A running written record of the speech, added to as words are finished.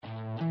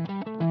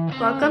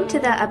Welcome to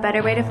the A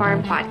Better Way to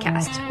Farm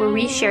podcast, where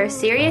we share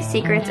serious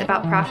secrets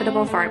about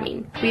profitable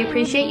farming. We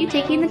appreciate you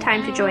taking the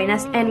time to join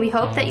us, and we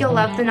hope that you'll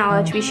love the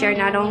knowledge we share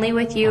not only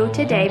with you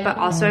today, but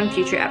also in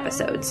future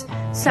episodes.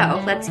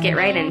 So, let's get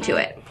right into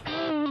it.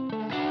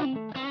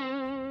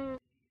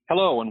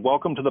 Hello, and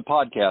welcome to the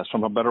podcast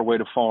from A Better Way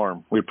to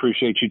Farm. We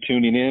appreciate you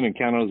tuning in and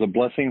count it as a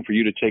blessing for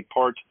you to take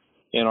part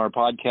in our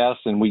podcast,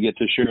 and we get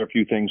to share a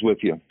few things with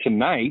you.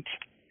 Tonight,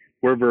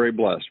 we're very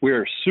blessed. We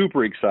are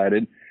super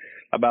excited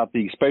about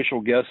the special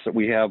guests that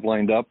we have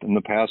lined up. In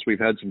the past, we've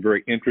had some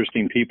very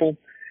interesting people.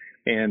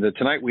 And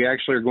tonight, we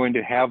actually are going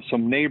to have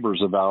some neighbors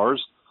of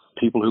ours,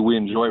 people who we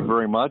enjoy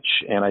very much.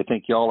 And I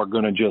think y'all are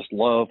going to just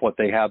love what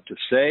they have to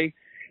say.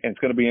 And it's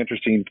going to be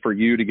interesting for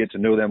you to get to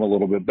know them a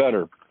little bit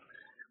better.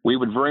 We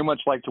would very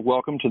much like to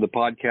welcome to the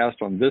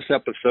podcast on this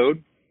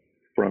episode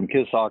from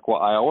Kissaquah,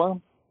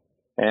 Iowa,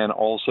 and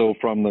also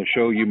from the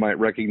show you might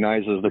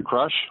recognize as The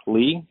Crush,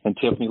 Lee and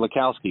Tiffany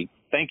Lakosky.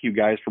 Thank you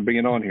guys for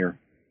being on here.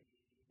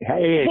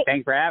 Hey,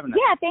 thanks for having us.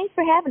 Yeah, thanks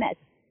for having us.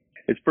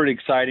 It's pretty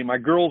exciting. My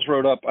girls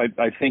wrote up,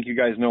 I think you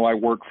guys know I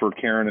work for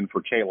Karen and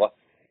for Kayla.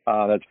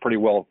 That's pretty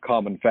well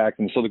common fact.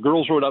 And so the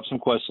girls wrote up some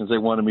questions they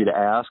wanted me to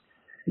ask.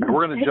 And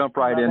we're going to jump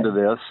right into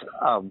this.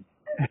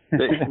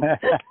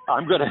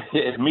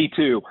 Me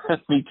too.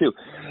 Me too.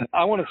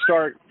 I want to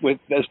start with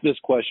this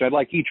question. I'd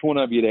like each one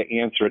of you to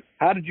answer it.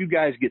 How did you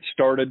guys get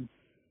started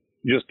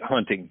just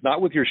hunting?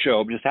 Not with your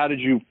show, but just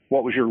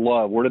what was your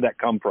love? Where did that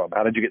come from?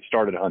 How did you get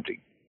started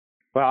hunting?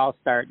 Well, I'll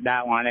start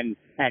that one.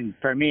 And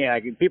for me,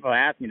 like, people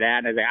ask me that,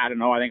 and I say, I don't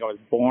know. I think I was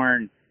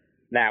born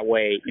that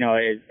way,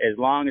 as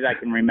long as I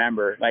can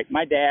remember. Like,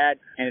 my dad,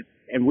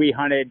 and we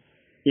hunted,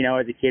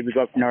 as a kid. We'd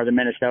go up to northern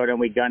Minnesota, and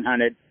we gun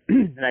hunted,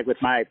 like, with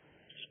my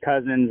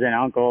cousins and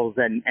uncles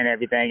and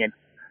everything. And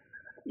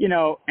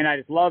I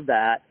just love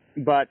that.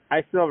 But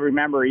I still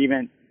remember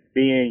even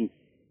being,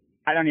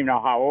 I don't even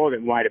know how old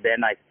it might have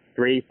been, like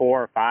 3,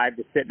 4, or 5,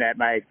 just sitting at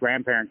my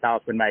grandparents'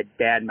 house when my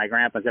dad and my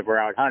grandpa were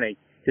out hunting,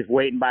 just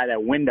waiting by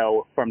that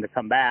window for them to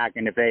come back.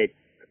 And if they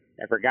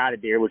ever got a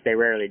deer, which they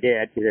rarely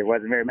did because there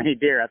wasn't very many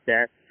deer up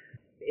there,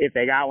 if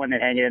they got one,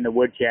 they'd hang it in the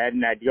woodshed,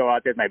 and I'd go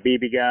out there with my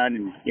BB gun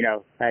and,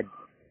 I'd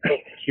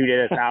shoot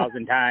it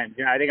 1,000 times.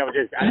 I think I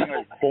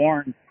was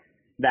born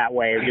that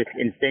way, just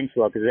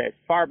instinctual, because as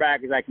far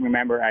back as I can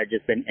remember, I'd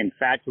just been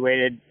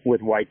infatuated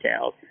with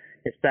whitetails,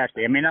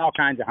 especially. I mean, all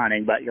kinds of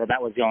hunting, but,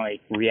 that was the only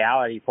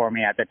reality for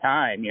me at the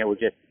time, was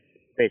just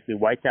basically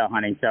whitetail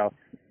hunting. So,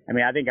 I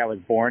mean, I think I was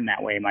born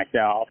that way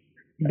myself.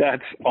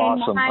 That's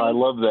awesome. I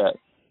love that.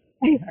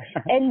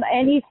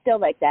 and he's still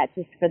like that,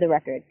 just for the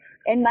record.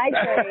 And my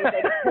story is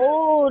like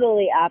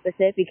totally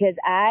opposite, because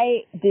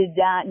I did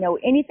not know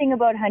anything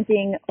about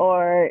hunting,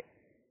 or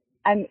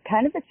I'm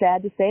kind of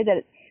sad to say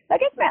that, I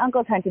guess my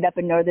uncles hunted up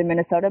in northern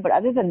Minnesota, but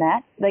other than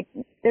that, like,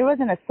 there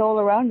wasn't a soul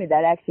around me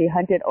that actually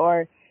hunted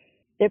or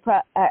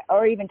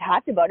even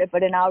talked about it.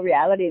 But in all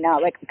reality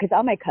now, like, because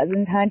all my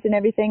cousins hunt and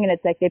everything, and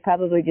it's like they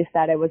probably just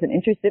thought I wasn't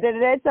interested in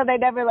it, so they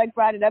never like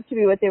brought it up to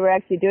me what they were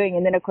actually doing.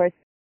 And then of course,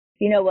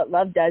 what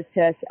love does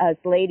to us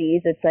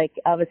ladies, it's like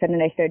all of a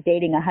sudden I start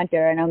dating a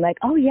hunter, and I'm like,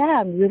 oh yeah,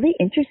 I'm really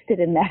interested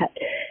in that.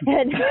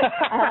 And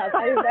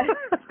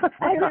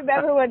I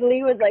remember when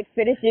Lee was like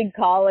finishing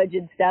college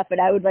and stuff,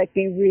 and I would like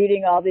be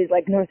reading all these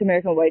like North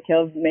American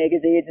Whitetail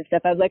magazines and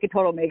stuff. I was like a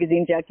total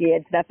magazine junkie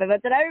and stuff. But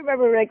then I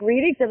remember like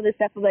reading some of the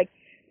stuff. I'm like,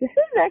 this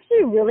is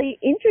actually really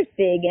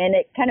interesting, and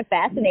it kind of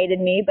fascinated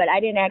me. But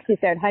I didn't actually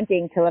start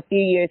hunting till a few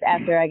years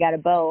after I got a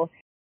bow.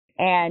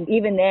 And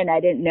even then, I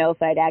didn't know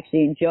if I'd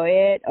actually enjoy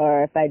it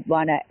or if I'd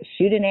want to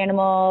shoot an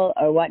animal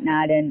or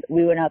whatnot. And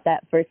we went out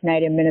that first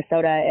night in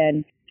Minnesota,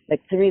 and like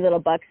 3 little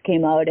bucks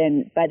came out.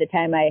 And by the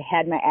time I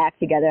had my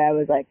act together, I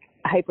was like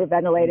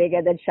hyperventilating,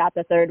 and then shot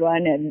the 3rd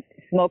one and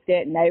smoked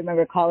it. And I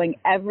remember calling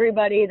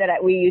everybody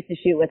that we used to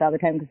shoot with all the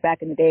time, because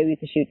back in the day, we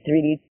used to shoot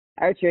 3D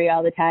archery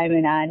all the time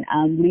and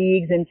on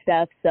leagues and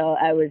stuff. So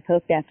I was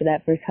hooked after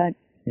that first hunt.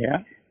 Yeah.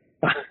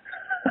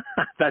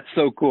 That's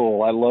so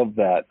cool. I love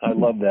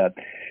that.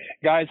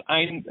 Guys,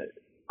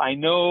 I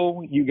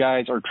know you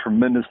guys are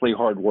tremendously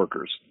hard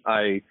workers.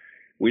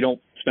 We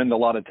don't spend a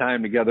lot of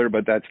time together,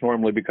 but that's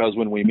normally because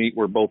when we meet,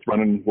 we're both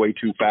running way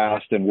too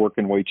fast and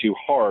working way too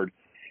hard.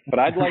 But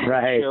I'd like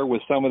to share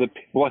with some of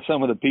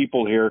the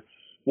people here,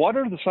 what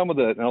are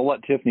and I'll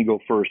let Tiffany go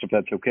first if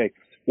that's okay.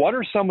 What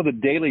are some of the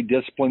daily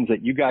disciplines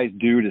that you guys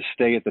do to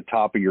stay at the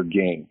top of your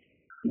game?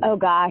 Oh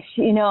gosh,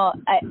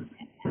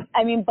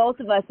 I mean, both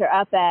of us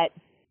are up at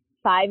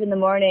 5 in the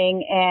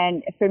morning,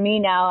 and for me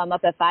now, I'm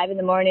up at 5 in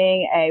the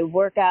morning. I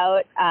work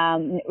out.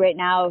 Right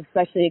now,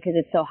 especially because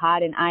it's so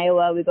hot in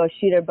Iowa, we go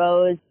shoot our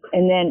bows,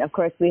 and then of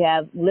course we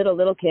have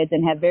little kids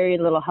and have very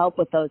little help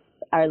with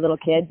our little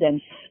kids,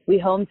 and we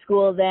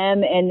homeschool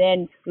them. And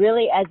then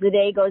really, as the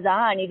day goes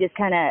on, you just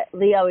kind of,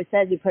 Lee always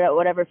says, you put out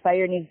whatever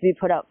fire needs to be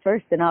put out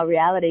first in all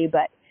reality.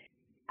 But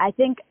I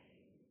think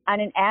on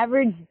an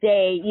average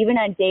day, even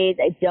on days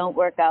I don't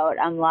work out,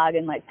 I'm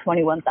logging like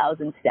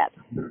 21,000 steps.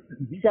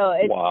 So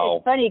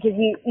it's funny because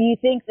you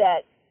think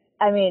that,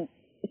 I mean,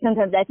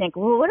 sometimes I think,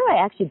 well, what do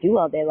I actually do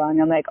all day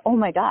long? I'm like, oh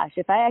my gosh,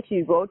 if I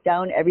actually wrote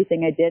down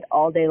everything I did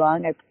all day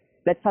long,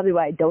 that's probably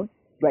why I don't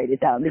write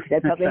it down, because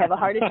I'd probably have a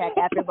heart attack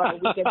after about a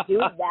week of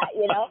doing that,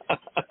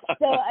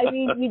 So, I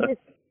mean, you just,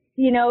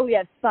 we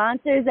have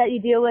sponsors that you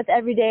deal with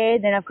every day.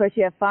 Then, of course,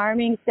 you have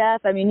farming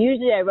stuff. I mean,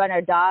 usually I run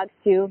our dogs,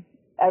 too,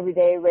 every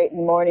day, right in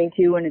the morning,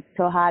 too, when it's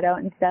so hot out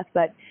and stuff.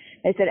 But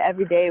I said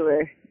every day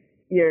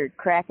you're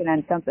cracking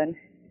on something.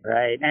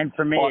 Right. And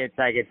for me, it's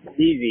like it's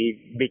easy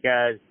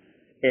because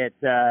it's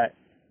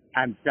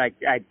I'm like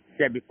I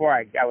said before,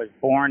 I was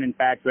born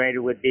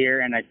infatuated with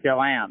deer, and I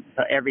still am.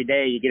 So every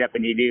day you get up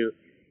and you do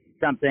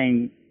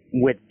something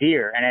with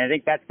deer, and I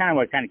think that's kind of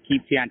what kind of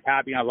keeps you on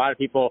top. A lot of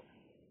people,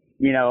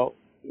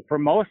 for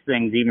most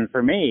things, even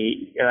for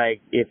me,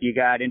 like if you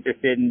got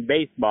interested in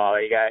baseball,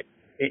 or you got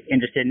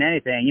interested in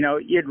anything,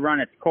 you'd run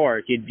its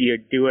course. You'd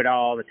do it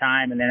all the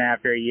time, and then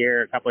after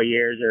a couple of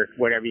years or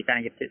whatever, you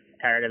kind of get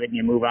tired of it and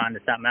you move on to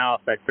something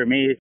else. But for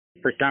me,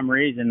 for some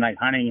reason, like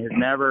hunting has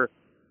never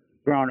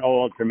grown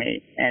old for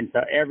me. And so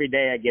every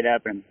day I get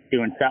up and I'm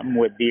doing something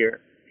with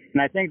deer.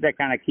 And I think that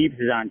kind of keeps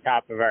us on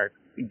top of our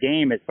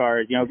game as far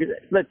as, 'cause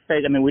let's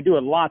say, we do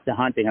lots of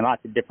hunting and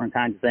lots of different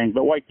kinds of things,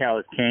 but whitetail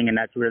is king, and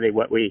that's really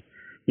what we,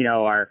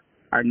 are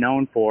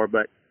known for.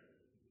 But,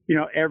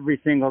 every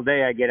single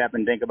day I get up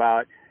and think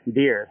about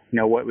deer,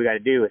 what we got to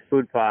do with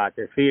food plots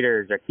or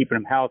feeders or keeping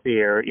them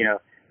healthy, or,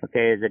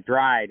 okay, is it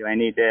dry? Do I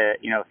need to,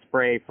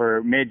 spray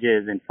for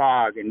midges and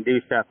fog and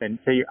do stuff? And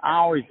so you're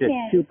always just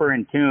super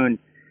in tune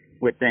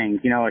with things.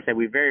 I said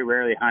we very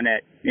rarely hunt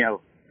at,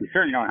 we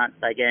certainly don't hunt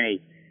like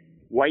any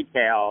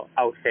whitetail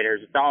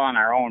outfitters. It's all on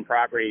our own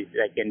properties,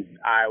 like in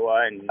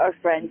Iowa and our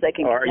friends, like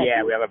in Kentucky.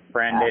 Yeah, we have a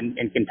friend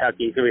in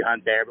Kentucky, so we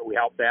hunt there, but we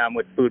help them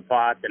with food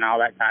plots and all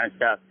that kind of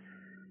stuff.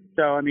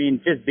 So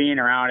just being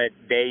around it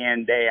day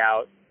in, day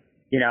out,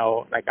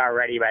 like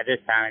already by this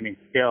time,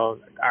 still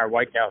our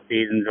whitetail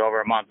season's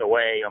over a month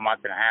away, a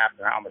month and a half,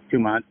 or almost 2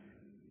 months.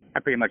 I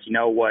pretty much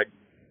know what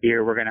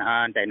deer we're going to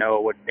hunt. I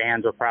know what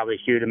stands we'll probably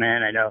shoot them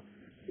in. I know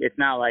it's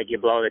not like you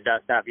blow the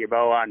dust off your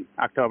bow on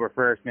October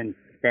 1st and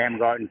say, I'm going to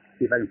go out and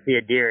see if I can see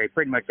a deer. I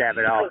pretty much have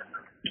it all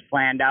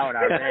planned out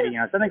already.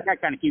 So I think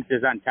that kind of keeps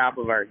us on top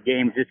of our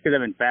games, just because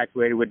I'm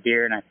infatuated with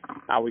deer, and I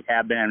always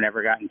have been. I've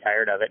never gotten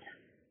tired of it.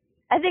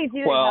 I think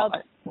it helps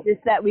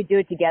just that we do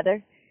it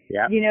together.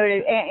 Yeah.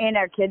 And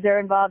our kids are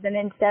involved in it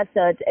and stuff,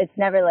 so it's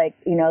never like,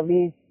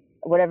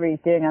 whatever he's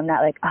doing, I'm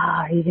not like,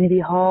 are you going to be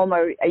home?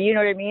 Or, you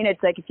know what I mean?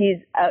 It's like if he's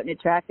out in a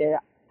tractor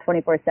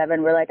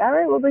 24/7, we're like, all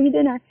right, we'll bring you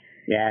dinner.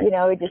 Yeah,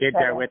 we just kids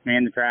are with me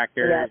in the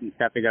tractor and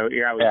stuff.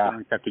 You're always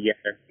doing stuff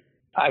together.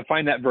 I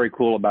find that very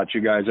cool about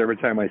you guys. Every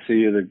time I see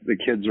you, the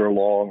kids are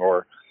along,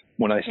 or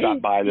when I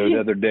stopped by there the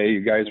other day,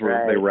 you guys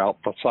they were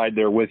outside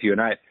there with you.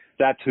 And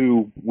that's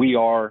who we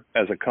are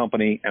as a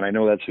company, and I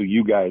know that's who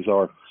you guys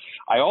are.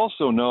 I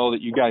also know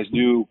that you guys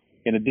do,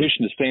 in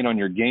addition to staying on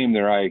your game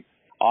there, I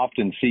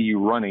often see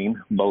you running,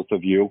 both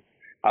of you.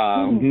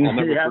 I'll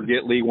never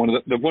forget, Lee, one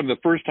of the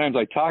first times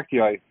I talked to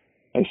you, I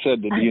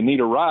said, do you need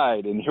a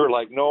ride? And you're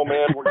like, no,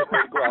 man, we're going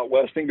to go out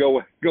west and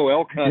go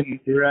elk hunting.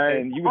 Right.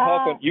 And you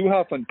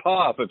huff and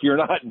puff if you're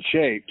not in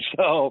shape.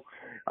 So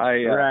I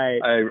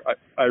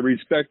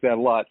respect that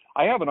a lot.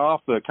 I have an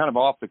off the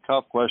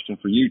cuff question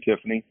for you,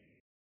 Tiffany.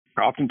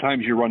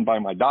 Oftentimes you run by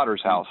my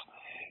daughter's house,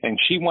 and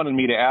she wanted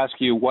me to ask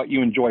you what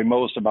you enjoy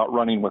most about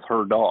running with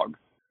her dog.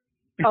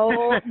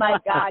 Oh my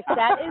gosh,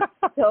 that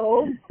is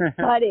so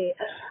funny.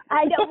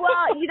 I know.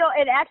 Well,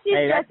 it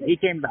actually. He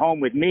came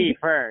home with me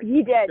first.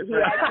 He did. He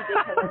actually did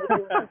come home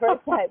with you the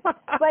first time.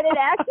 But it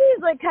actually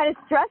is like kind of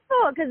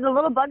stressful because the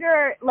little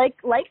bugger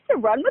likes to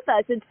run with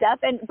us and stuff.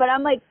 But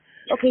I'm like,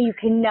 okay, you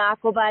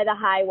cannot go by the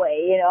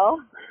highway,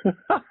 I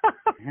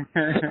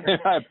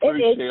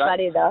it is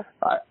funny though.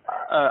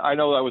 I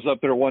know I was up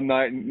there one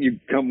night and you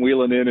come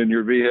wheeling in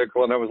your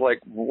vehicle, and I was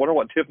like, wonder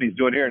what Tiffany's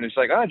doing here. And it's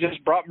like, I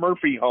just brought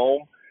Murphy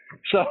home.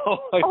 So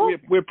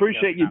we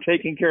appreciate you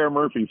taking care of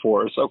Murphy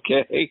for us,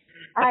 okay?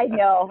 I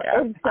know.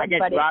 Yeah. I guess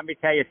let me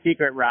tell you a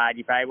secret, Rod.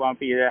 You probably won't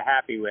be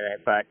happy with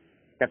it, but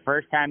the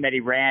first time that he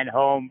ran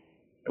home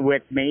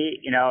with me,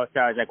 so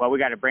I was like, well, we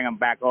got to bring him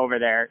back over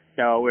there.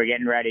 So we're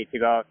getting ready to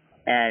go,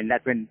 and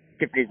that's when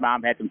Tiffany's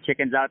mom had some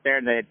chickens out there,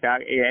 and the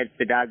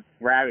dog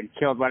ran and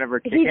killed whatever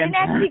chicken. He didn't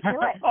actually kill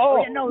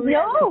it.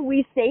 No,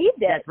 we saved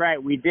it. That's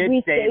right, we did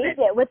save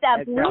it. With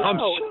that blue. I'm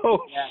so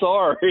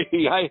sorry.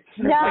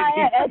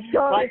 It's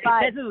totally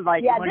fine. This is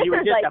like when he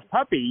was just a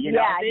puppy, he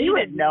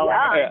didn't know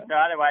anything. So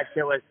otherwise, if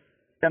it was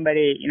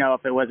somebody,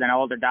 if it was an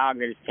older dog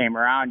that just came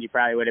around, you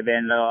probably would have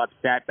been a little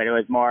upset, but it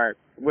was more,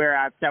 we're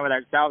upset with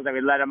ourselves that we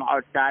let him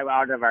outside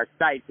out of our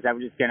sight, because I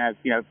was just going to,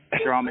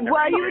 throw him in the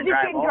you were just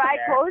getting dry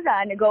clothes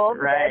on to go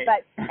over there.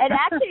 But, and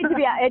actually, to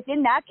be honest, it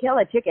did not kill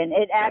a chicken.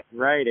 It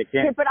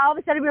didn't. But all of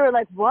a sudden we were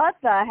like, what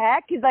the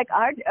heck? Because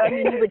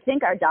you would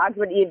think our dogs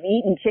would have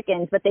eaten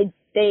chickens, but they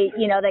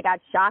got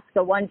shocked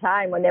the one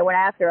time when they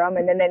went after them,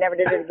 and then they never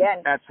did it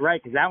again. That's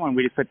right, because that one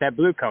we just put that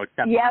blue coat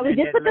stuff on. We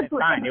just put the blue.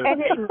 It was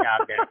Nate's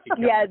dog that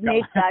actually killed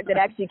Nate's dog that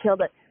actually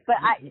killed it. But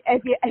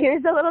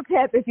here's a little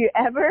tip. If you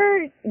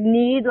ever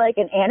need like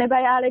an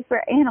antibiotic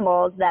for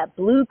animals, that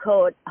blue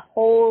coat,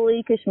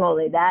 holy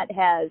kashmoli, that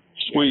has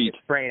Sweet.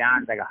 Sprayed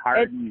on like a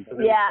hardened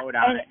blue coat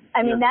on it.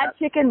 I mean, that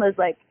chicken was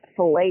like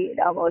filleted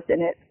almost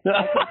in it.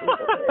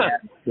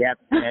 Yep.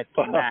 It's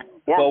that.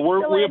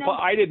 Well,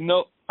 I didn't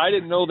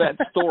know that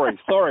story.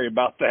 Sorry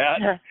about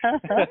that.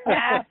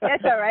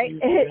 That's all right.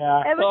 It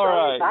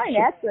was fine,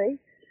 actually.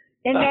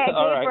 And that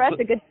gave for us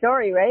a good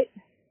story, right?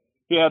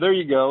 Yeah, there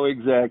you go.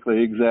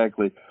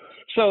 Exactly.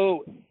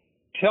 So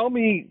tell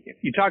me,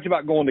 you talked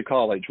about going to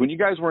college. When you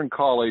guys were in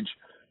college,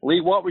 Lee,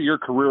 what were your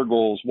career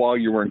goals while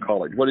you were in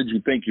college? What did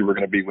you think you were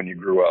going to be when you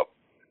grew up?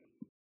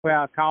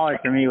 Well, college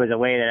for me was a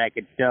way that I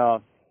could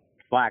still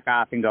slack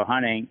off and go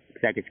hunting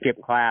because I could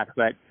skip class.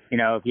 But, you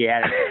know, if you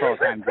had a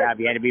full-time job,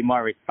 you had to be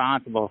more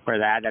responsible for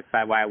that. That's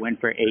probably why I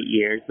went for 8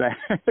 years. But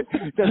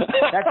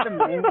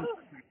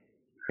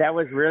that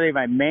was really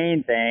my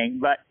main thing.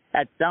 But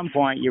at some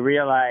point you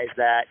realize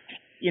that,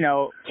 you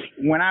know,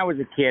 when I was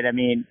a kid, I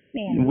mean,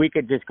 we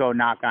could just go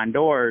knock on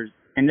doors.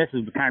 And this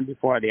was kind of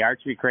before the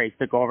archery craze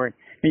took over.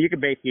 And you could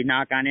basically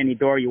knock on any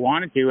door you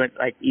wanted to,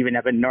 like even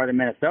up in northern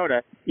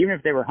Minnesota, even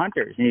if they were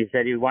hunters. And you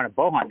said you want to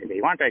bow hunt.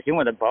 You want to shoot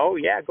with a bow?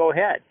 Yeah, go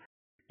ahead.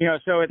 You know,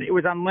 so it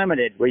was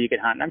unlimited where you could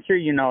hunt. And I'm sure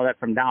you know that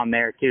from down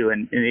there too.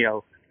 And you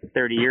know,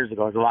 30 years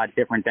ago is a lot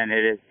different than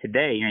it is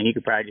today. You know, you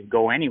could probably just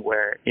go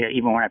anywhere. You know,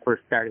 even when I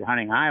first started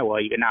hunting Iowa,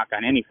 you could knock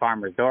on any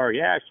farmer's door.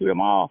 Yeah, shoot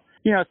them all.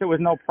 You know, so it was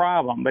no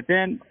problem. But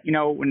then, you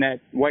know, when that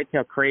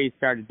whitetail craze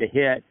started to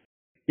hit,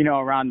 you know,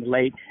 around the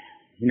late,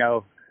 you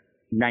know,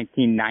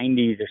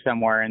 1990s or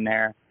somewhere in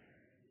there,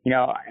 you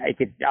know, I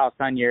could, all of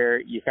a sudden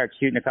you start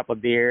shooting a couple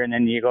of deer and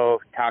then you go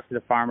talk to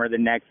the farmer the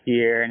next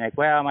year and like,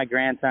 well, my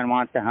grandson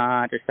wants to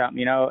hunt or something,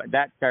 you know,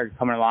 that started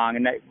coming along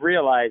and I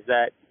realized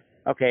that,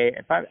 okay,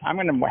 if I'm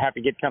going to have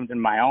to get something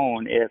of my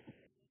own if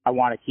I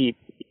want to keep,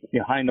 you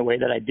know, hunting the way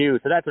that I do.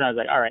 So that's when I was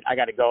like, all right, I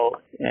got to go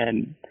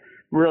and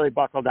really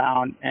buckle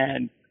down.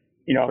 And,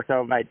 you know,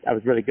 so I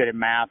was really good at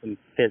math and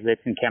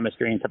physics and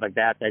chemistry and stuff like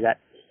that. So I got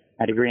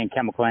a degree in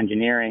chemical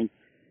engineering.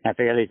 I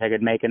figured at least I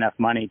could make enough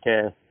money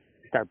to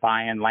start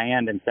buying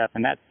land and stuff.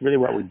 And that's really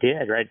what we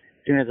did, right?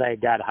 As soon as I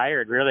got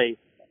hired, really,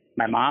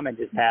 my mom had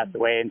just passed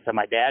away. And so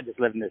my dad just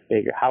lived in this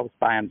big house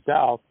by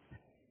himself.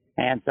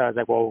 And so I was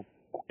like, well,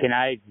 can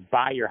I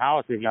buy your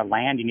house? Because, you know,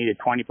 land, you needed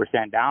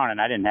 20% down,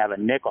 and I didn't have a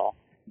nickel.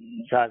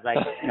 So I was like,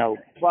 you know,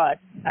 but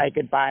I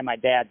could buy my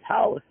dad's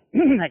house.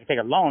 I could take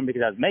a loan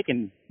because I was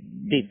making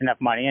decent enough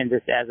money and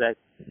just as a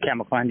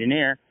chemical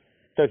engineer.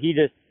 So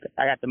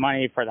I got the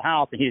money for the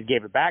house, and he just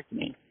gave it back to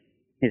me.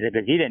 He said,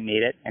 because he didn't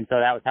need it. And so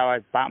that was how I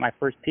bought my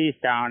first piece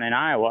down in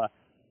Iowa,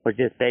 was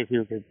just basically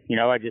because, you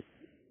know, I just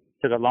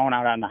took a loan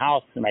out on the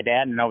house to my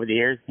dad, and over the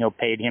years, you know,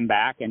 paid him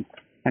back and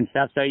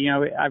stuff. So, you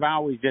know, I've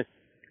always just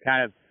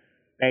kind of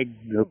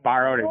begged,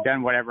 borrowed, and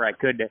done whatever I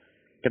could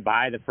to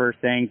buy the first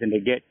things and to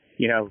get,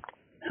 you know,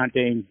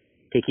 hunting,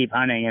 to keep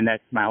hunting. And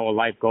that's my whole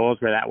life goals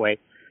were that way.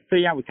 So,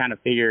 yeah, we kind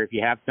of figure if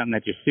you have something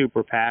that you're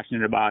super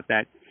passionate about,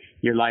 that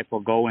your life will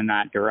go in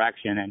that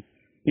direction. And,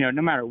 you know,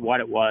 no matter what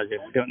it was, it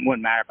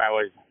wouldn't matter if I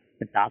was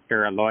a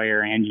doctor, a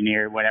lawyer,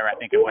 engineer, whatever. I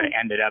think it would have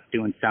ended up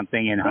doing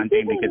something in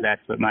hunting because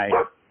that's what my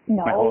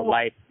whole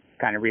life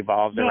kind of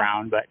revolves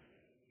around. But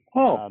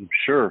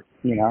sure,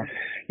 you know,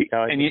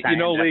 so and you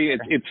know, Lee,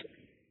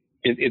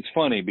 it's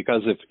funny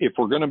because if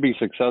we're going to be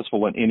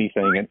successful in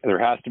anything, there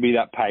has to be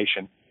that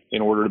passion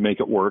in order to make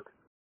it work.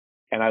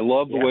 And I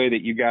love the way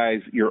that you guys,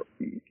 you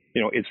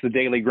know, it's the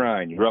daily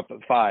grind. You're up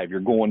at 5, you're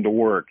going to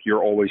work.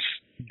 You're always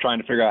trying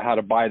to figure out how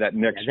to buy that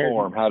next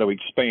farm, how to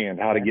expand,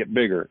 how to get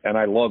bigger. And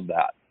I love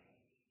that.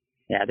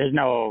 Yeah, there's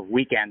no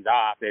weekends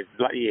off. You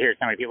hear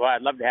so many people,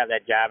 I'd love to have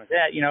that job. And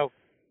you know,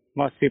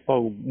 most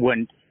people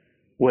wouldn't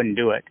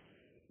do it.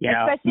 You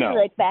know? Especially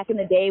like back in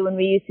the day when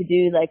we used to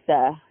do like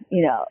the,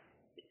 you know,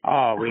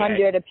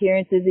 100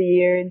 appearances a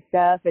year and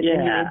stuff. And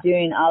then you were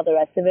doing all the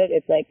rest of it.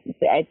 It's like,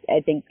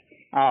 I think.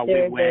 Oh, we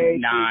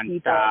went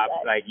nonstop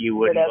like you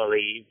wouldn't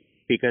believe.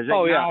 Because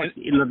now it's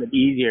a little bit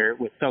easier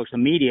with social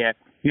media,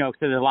 you know,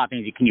 so there's a lot of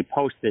things. Can you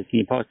post this? Can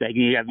you post that?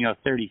 You have, you know,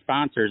 30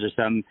 sponsors or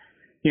something,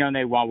 you know, and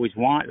they always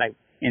want, like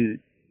in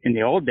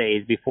the old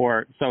days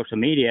before social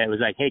media, it was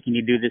like, hey, can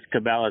you do this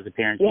Cabela's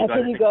appearance? Yeah,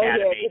 can you go here?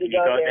 Can you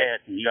go this?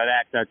 Can you go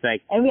that? So it's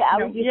like, and we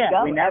always used to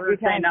go we never every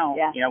say time. no.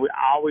 Yeah. You know, we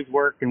always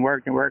worked and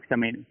worked and worked. I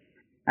mean,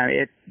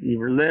 you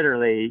were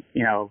literally,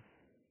 you know,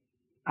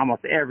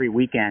 almost every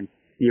weekend.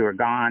 You were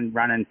gone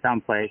running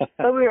someplace.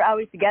 But we were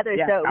always together.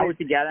 Yeah, so always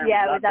together.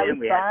 Yeah, it was always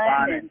we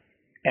had fun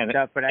and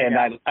stuff. But I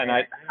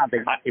don't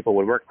think people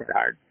would work that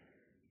hard.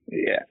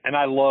 Yeah, and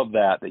I love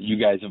that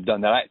you guys have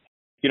done that.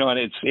 You know, and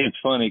it's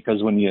funny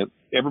because when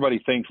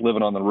everybody thinks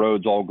living on the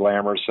road's all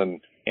glamorous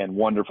and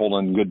wonderful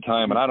and good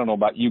time. And I don't know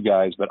about you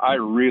guys, but I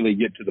really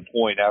get to the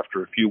point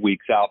after a few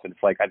weeks out that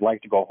it's like I'd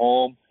like to go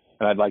home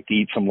and I'd like to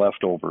eat some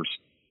leftovers.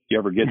 You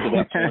ever get to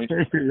that point?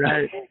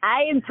 Right.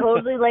 I am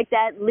totally like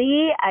that.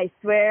 Lee, I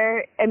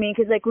swear, I mean,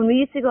 because like when we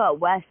used to go out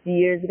west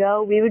years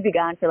ago, we would be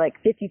gone for like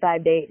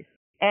 55 days.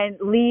 And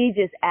Lee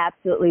just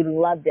absolutely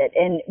loved it.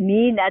 And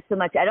me, not so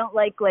much. I don't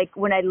like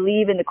when I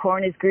leave and the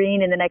corn is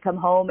green and then I come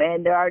home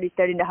and they're already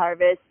starting to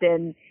harvest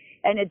and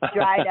it's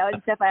dried out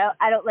and stuff.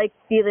 I don't like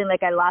feeling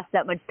like I lost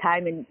that much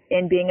time in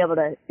being able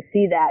to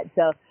see that.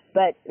 So,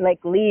 but like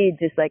Lee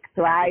just like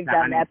thrived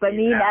on that. But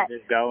me, not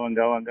just go and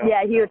go and go.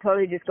 Yeah, he would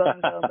totally just go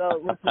and go and go,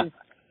 which is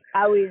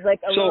always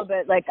like a little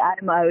bit like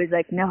I'm always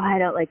like, no, I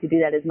don't like to do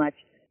that as much.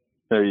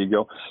 There you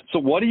go. So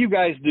what do you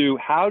guys do?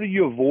 How do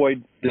you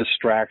avoid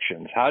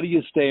distractions? How do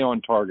you stay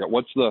on target?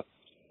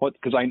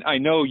 Because I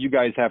know you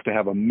guys have to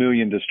have a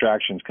million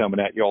distractions coming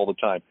at you all the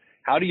time.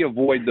 How do you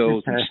avoid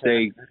those and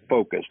stay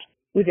focused?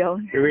 We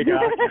don't. We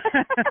don't.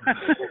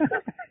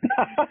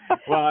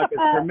 Well,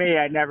 'cause for me,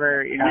 I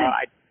never,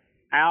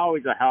 I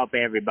always will help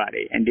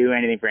everybody and do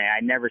anything for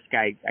anyone.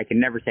 I can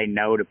never say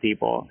no to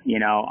people,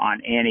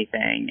 on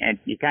anything. And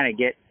you kind of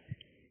get,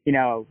 you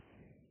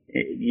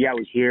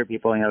always hear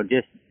people,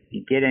 just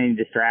get any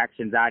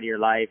distractions out of your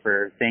life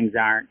or things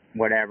aren't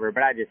whatever.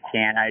 But I just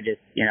can't. If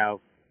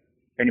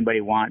anybody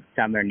wants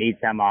some or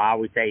needs some, I'll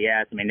always say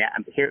yes. I mean,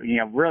 I'm here,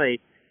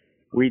 really.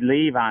 We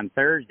leave on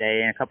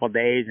Thursday in a couple of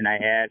days, and I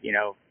had,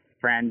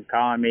 friends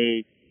calling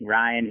me,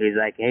 Ryan, who's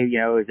like, hey,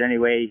 is there any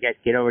way you guys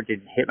get over to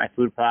hit my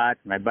food plots?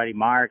 My buddy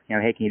Mark,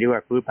 hey, can you do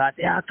our food plots?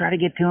 Yeah, I'll try to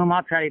get to them.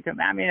 I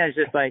mean, it's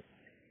just like,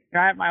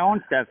 I have my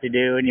own stuff to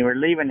do, and you were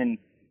leaving in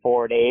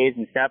 4 days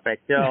and stuff, but I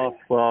still,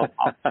 I'll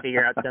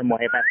figure out some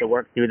way if I have to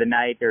work through the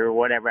night or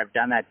whatever. I've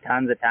done that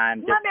tons of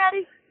times. Come on,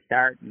 Maddie.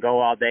 Start and go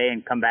all day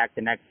and come back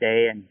the next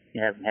day and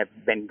have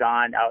been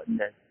gone out in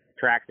the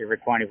tractor for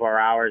 24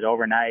 hours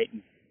overnight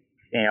and,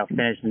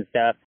 finishing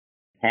stuff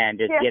and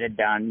just get it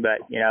done. But,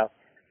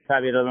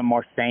 probably a little bit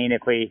more sane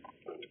if we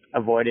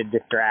avoided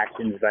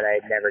distractions, but I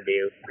never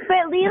do.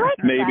 But Lee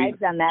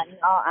thrives on that, in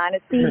all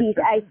honesty.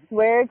 I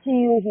swear to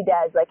you, he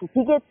does. Like, if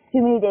he gets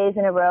too many days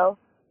in a row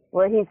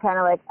where he's kind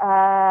of like,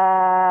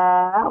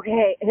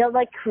 okay, he'll,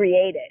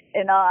 create it,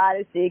 in all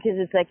honesty, because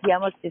it's like he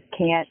almost just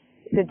can't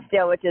sit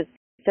still, which is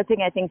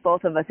something I think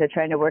both of us are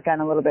trying to work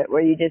on a little bit,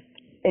 where you just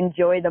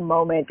enjoy the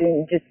moment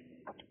and just,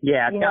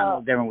 yeah, it's kind of a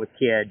little different with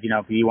kids,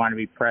 if you want to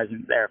be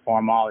present there for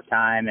them all the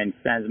time and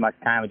spend as much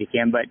time with your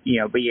kid, but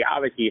you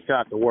obviously you still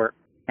have to work,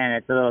 and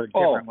it's a little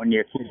different when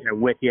your kids are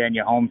with you and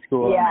you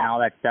homeschool them and all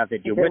that stuff,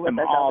 that you're with them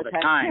all the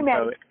time.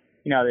 So,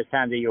 there's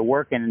times that you're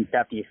working and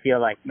stuff and you feel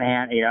like,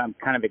 man, I'm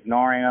kind of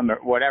ignoring them or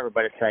whatever,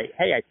 but it's like,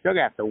 hey, I still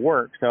have to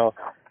work. So,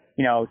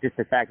 just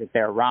the fact that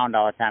they're around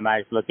all the time,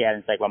 I just look at it and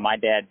it's like, well, my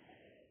dad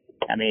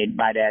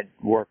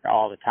worked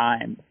all the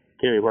time.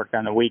 He worked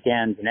on the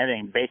weekends and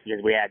everything, basically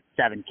because we had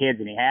 7 kids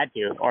and he had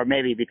to, or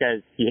maybe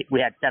because we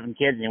had 7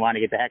 kids and he wanted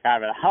to get the heck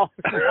out of the house.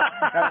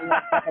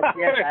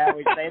 I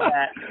always say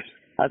that.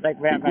 I was like,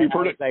 man, my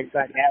dad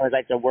was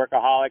like the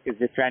workaholic, is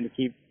just trying to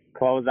keep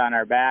clothes on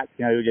our backs.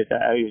 He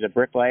was a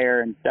bricklayer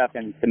and stuff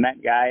and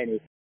cement guy, and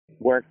he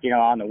worked,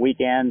 on the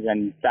weekends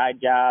and side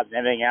jobs and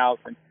everything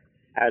else. And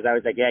I was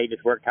always like, yeah, he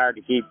just worked hard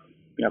to keep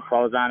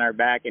clothes on our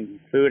back and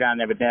food on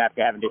there, but then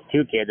after having just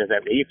 2 kids, I was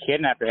like, are you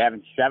kidding? After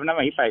having 7 of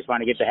them, he probably just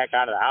wanted to get the heck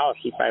out of the house.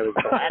 He probably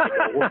was glad to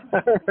go work.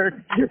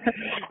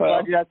 Well,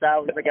 that's how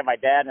I was looking at my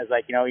dad, and I was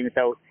like, even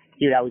though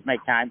he would always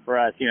make time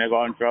for us, go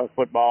and throw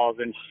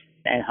footballs and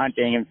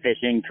hunting and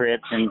fishing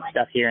trips and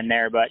stuff here and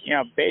there, but,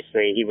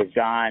 basically he was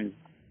gone,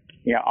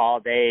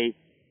 all day,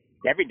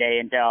 every day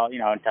until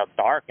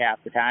dark half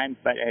the time,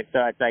 but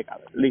so it's like,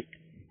 at least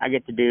I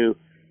get to do,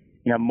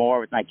 more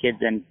with my kids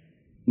than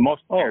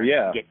most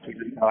parents get to.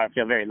 I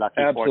feel very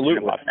lucky,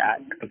 fortunate about that.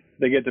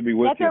 They get to be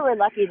with you. That's where we're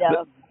lucky,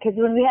 though, because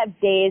when we have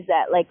days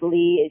that,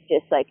 Lee is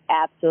just,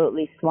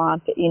 absolutely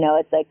swamped,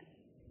 it's like,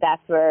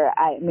 that's where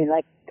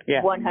 100%,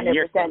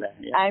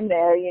 I'm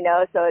there,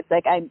 so it's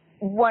like I'm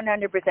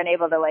 100%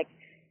 able to,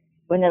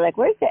 when they're like,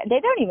 where's Dad?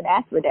 They don't even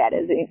ask where Dad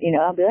is,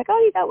 I'll be like,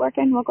 oh, he's out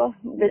working, we'll go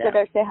visit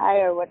or say hi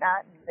or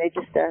whatnot. And they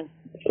just are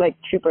like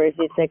troopers.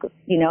 It's like,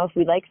 if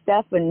we like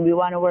stuff and we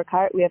want to work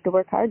hard, we have to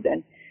work hard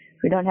then.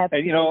 We don't have to.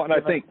 And, and I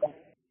think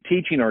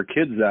teaching our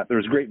kids that,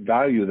 there's great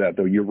value to that,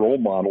 though. You role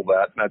model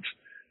that. And that's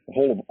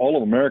all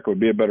of America would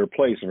be a better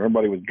place if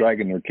everybody was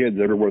dragging their kids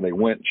everywhere they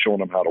went, showing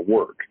them how to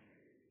work.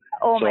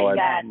 Oh, so my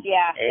God.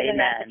 Yeah. Amen. Isn't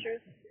that the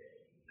truth?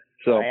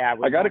 So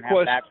I got a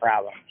question. That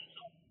problem.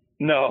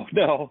 No.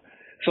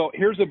 So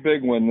here's a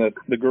big one that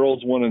the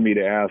girls wanted me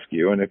to ask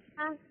you, and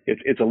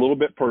it's a little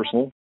bit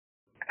personal.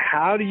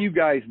 How do you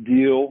guys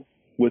deal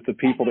with the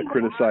people that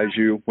criticize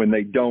you when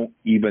they don't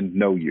even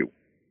know you?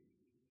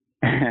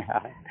 We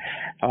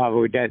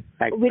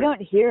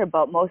don't hear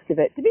about most of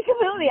it. To be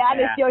completely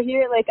honest, you'll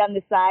hear it on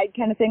the side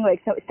kind of thing,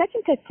 so such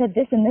and such said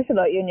this and this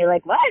about you, and you're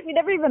like, what? We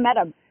never even met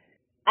him.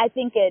 I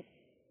think it's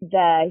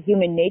the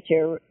human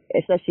nature,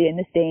 especially in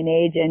this day and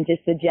age, and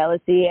just the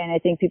jealousy, and I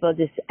think people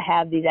just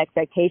have these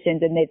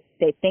expectations, and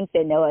they think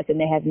they know us, and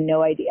they have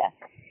no idea.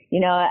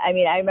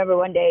 I remember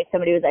one day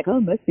somebody was like, oh,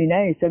 it must be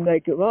nice. I'm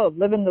like, oh,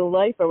 living the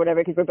life or whatever,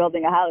 because we're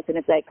building a house, and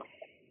it's like,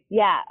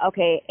 yeah,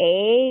 okay,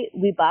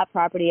 we bought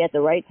property at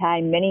the right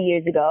time many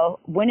years ago,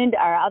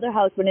 our other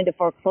house went into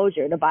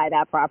foreclosure to buy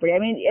that property.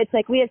 It's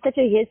like we have such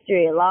a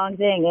history, a long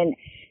thing, and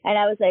And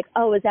I was like,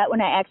 oh, was that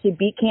when I actually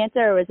beat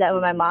cancer, or was that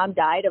when my mom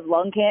died of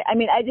lung cancer? I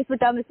mean, I just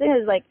went down this thing. I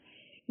was like,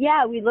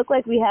 yeah, we look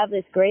like we have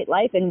this great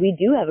life, and we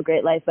do have a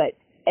great life, but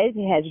it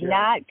has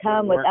not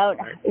come without,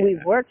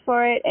 we've worked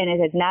for it, and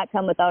it has not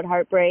come without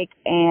heartbreak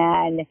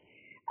and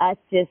us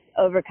just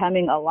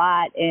overcoming a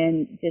lot,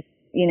 and just,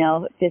 you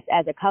know, just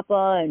as a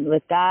couple and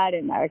with God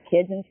and our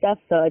kids and stuff.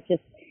 So it's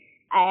just,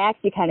 I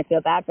actually kind of feel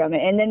bad from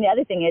it. And then the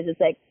other thing is, it's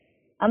like,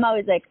 I'm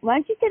always like, why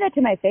don't you say that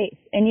to my face?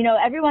 And, you know,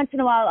 every once in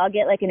a while I'll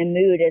get like in a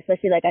mood,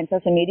 especially like on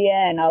social media,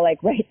 and I'll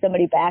like write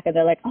somebody back and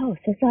they're like, oh,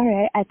 so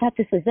sorry, I thought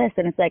this was this.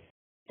 And it's like,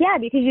 yeah,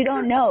 because you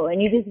don't know.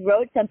 And you just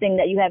wrote something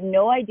that you have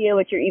no idea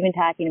what you're even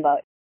talking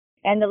about.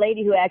 And the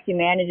lady who actually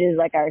manages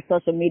like our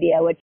social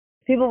media, which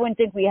people wouldn't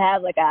think we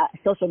have like a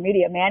social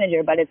media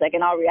manager, but it's like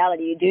in all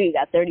reality you do. You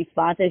got 30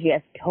 sponsors, you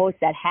have hosts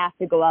that have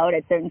to go out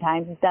at certain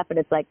times and stuff. And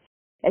it's like,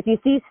 if you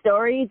see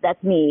stories,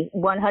 that's me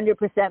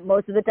 100%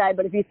 most of the time.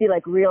 But if you see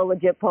like real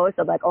legit posts,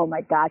 I'm like, oh my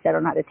gosh, I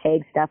don't know how to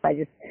tag stuff. I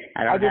just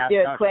do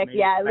it quick.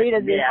 Yeah, Lee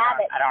doesn't have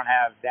it. I don't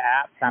have the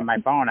apps on my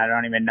phone. I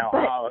don't even know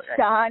how.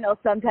 Sean will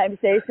sometimes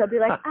say, she'll be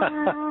like,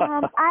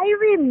 I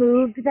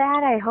removed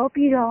that. I hope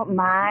you don't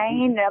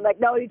mind. And I'm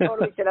like, no, you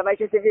totally should have. I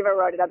should have even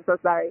wrote it. I'm so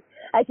sorry.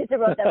 I should have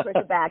wrote that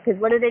person back, because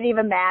what did it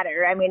even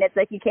matter? I mean, it's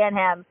like you can't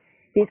have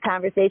these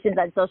conversations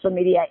on social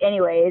media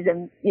anyways,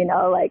 and, you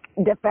know, like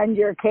defend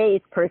your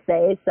case per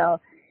se. So,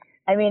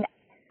 I mean,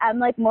 I'm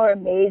like more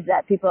amazed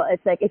that people,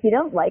 it's like, if you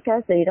don't like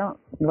us or you don't,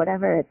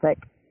 whatever, it's like,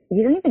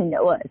 you don't even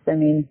know us. I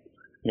mean.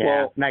 Yeah,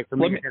 well, like for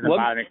me, it doesn't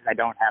bother me because I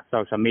don't have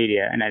social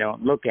media and I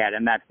don't look at it,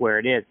 and that's where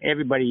it is.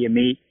 Everybody you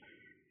meet,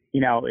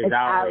 you know, is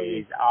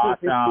always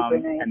awesome.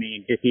 Super nice. I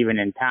mean, just even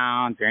in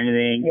towns or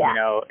anything, you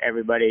know,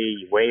 everybody,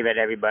 you wave at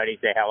everybody,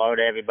 say hello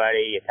to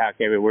everybody, you talk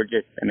to everybody. We're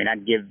just, I mean,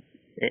 I'd give,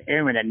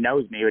 everyone that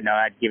knows me would know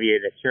I'd give you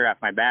the shirt off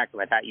my back if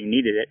I thought you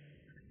needed it.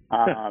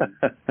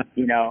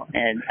 You know,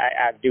 and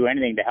I'd do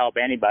anything to help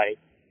anybody.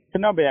 So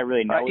nobody that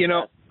really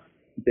knows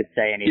to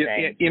say anything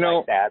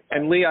like that. But.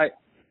 And Lee,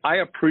 I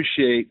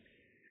appreciate,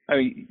 I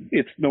mean,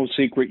 it's no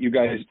secret you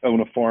guys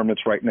own a farm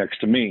that's right next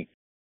to me.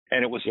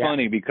 And it was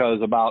funny because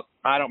about,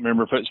 I don't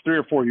remember if it's 3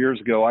 or 4 years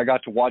ago, I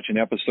got to watch an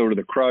episode of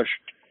The Crush,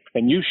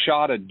 and you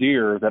shot a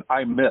deer that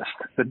I missed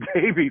the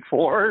day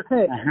before.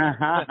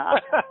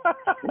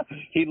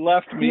 He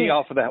left me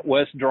off of that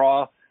west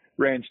draw,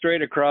 ran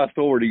straight across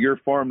over to your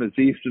farm that's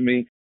east of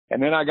me,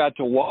 and then I got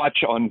to watch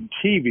on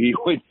TV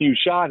when you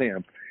shot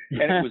him.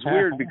 And it was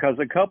weird because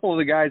a couple of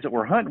the guys that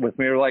were hunting with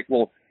me were like,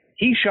 well,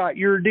 he shot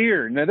your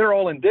deer. And they're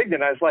all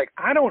indignant. I was like,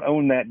 I don't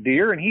own that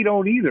deer, and he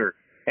don't either.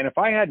 And if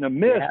I hadn't have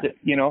missed it,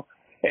 you know,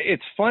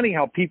 it's funny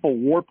how people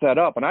warp that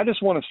up. And I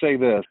just want to say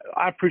this.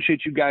 I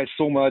appreciate you guys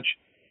so much.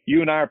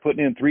 You and I are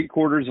putting in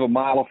 3/4 of a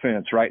mile of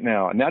fence right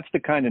now. And that's the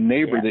kind of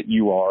neighbor that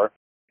you are,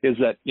 is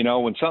that, you know,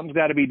 when something's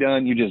got to be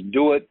done, you just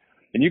do it.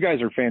 And you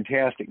guys are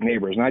fantastic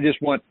neighbors. And I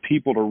just want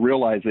people to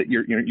realize that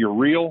you're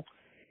real.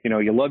 You know,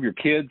 you love your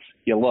kids.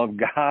 You love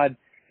God.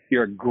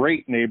 You're a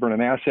great neighbor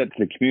and an asset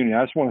to the community.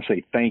 I just want to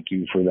say thank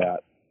you for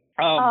that.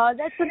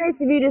 That's so nice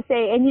of you to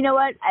say. And you know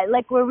what?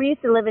 Like where we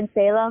used to live in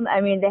Salem,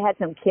 I mean, they had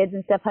some kids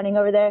and stuff hunting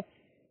over there.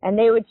 And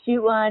they would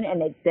shoot one,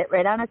 and they'd sit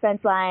right on a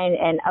fence line.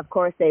 And, of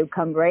course, they would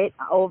come right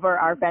over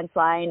our fence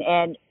line.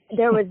 And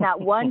there was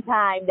not one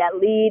time that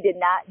Lee did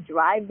not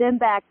drive them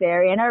back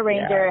there in our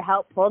Ranger,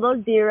 help pull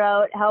those deer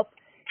out, help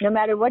no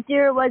matter what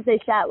deer it was they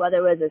shot, whether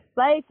it was a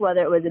spike,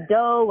 whether it was a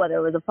doe, whether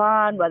it was a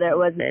fawn, whether it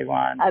was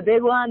a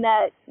big one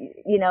that,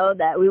 you know,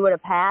 that we would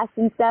have passed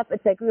and stuff.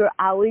 It's like we were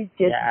always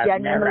just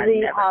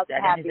genuinely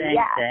happy.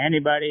 To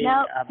anybody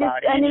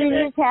about and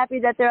you're just happy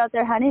that they're out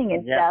there hunting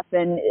and stuff.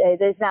 And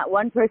there's not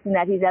one person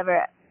that he's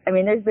ever, I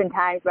mean, there's been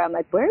times where I'm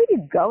like, where are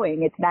you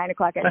going? It's 9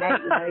 o'clock at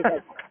night. You know, he's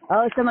like,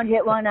 oh, someone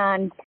hit one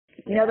on,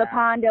 you know, the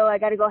pondo. I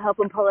got to go help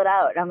him pull it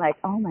out. And I'm like,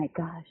 oh my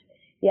gosh.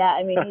 Yeah,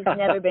 I mean, he's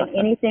never been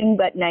anything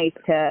but nice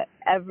to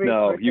every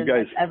person you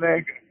guys, that's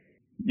ever.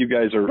 You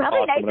guys are probably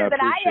awesome, nicer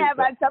than I am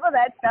on some of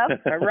that stuff.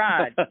 But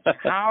Rod,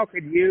 how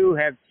could you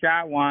have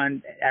shot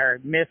one or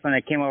missed when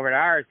it came over to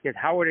ours? Because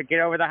how would it get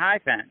over the high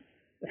fence?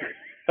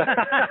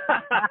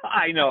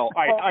 I know.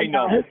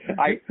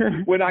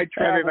 When I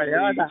travel,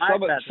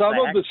 some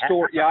of the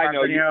store. Yeah, I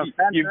know.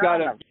 You've got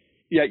them.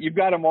 Yeah, you've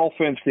got them all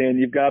fenced in.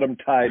 You've got them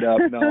tied up.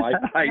 No,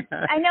 I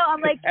know.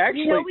 I'm like,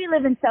 actually, you know, we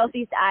live in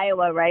southeast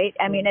Iowa, right?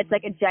 I mean, it's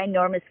like a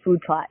ginormous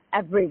food plot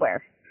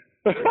everywhere.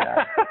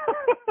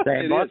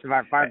 Most of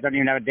our farms don't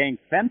even have a dang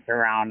fence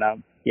around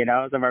them. You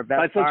know, some of our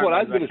best. That's what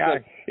I was going to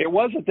say. It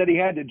wasn't that he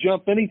had to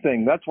jump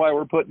anything. That's why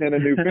we're putting in a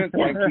new fence.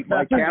 I keep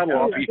my cattle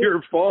off of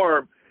your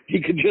farm.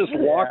 He could just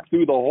walk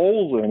through the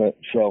holes in it.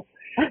 So,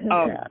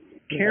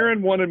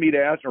 Karen wanted me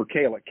to ask, or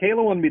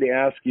Kayla wanted me to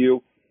ask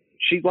you.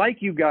 She'd like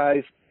you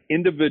guys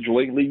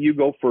individually. Lee, you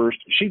go first.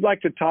 She'd like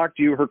to talk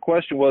to you. Her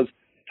question was,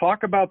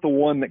 talk about the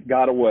one that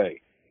got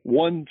away,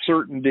 one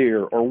certain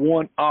deer or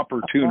one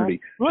opportunity.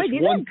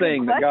 Just one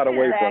thing that got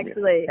away from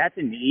you. That's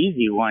an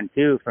easy one,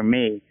 too, for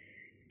me,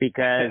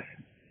 because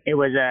it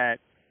was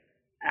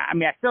I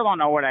mean, I still don't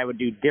know what I would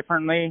do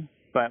differently,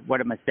 but what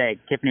a mistake.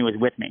 Tiffany was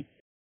with me.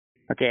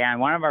 Okay, on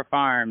one of our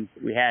farms,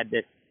 we had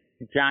this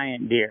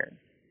giant deer.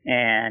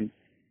 And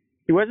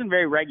he wasn't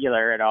very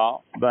regular at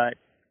all, but,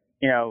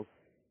 you know,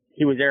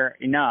 he was there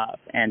enough.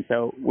 And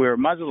so we were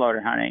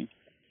muzzleloader hunting.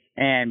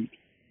 And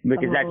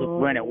because that's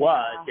when it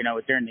was, you know, it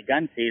was during the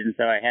gun season.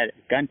 So I had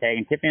a gun tag,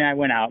 and Tiffany and I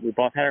went out. We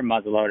both had our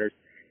muzzleloaders.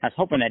 I was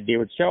hoping that deer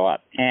would show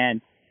up.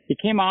 And he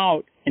came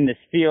out in this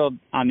field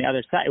on the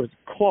other side. It was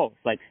close,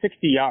 like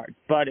 60 yards,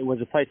 but it was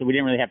a place that we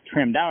didn't really have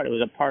trimmed out. It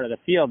was a part of the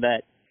field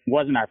that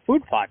wasn't our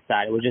food plot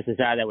side. It was just the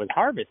side that was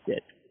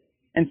harvested.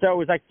 And so it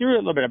was like through a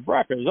little bit of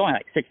brush. It was only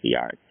like 60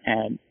 yards.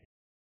 And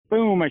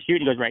boom, I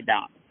shoot, and he goes right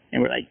down.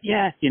 And we're like,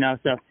 yes, you know,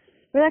 so.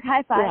 We're like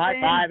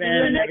high-fiving.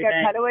 And like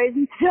our cutaways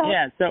and stuff.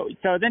 Yeah,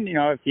 so then, you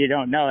know, if you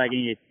don't know, like,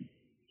 you're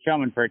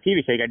filming for a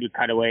TV show, you got to do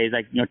cutaways,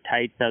 like, you know,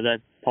 tight, so the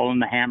pulling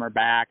the hammer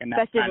back and that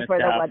especially kind of stuff.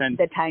 Especially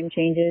before the time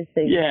changes. So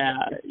yeah,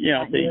 you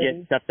know, so you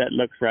get stuff that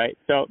looks right.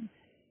 So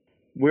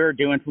we were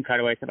doing some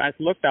cutaway stuff. I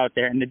just looked out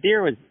there, and the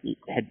deer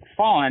had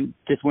fallen,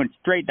 just went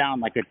straight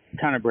down like a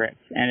ton of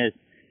bricks, and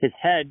his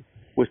head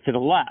was to the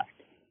left,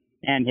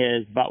 and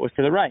his butt was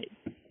to the right.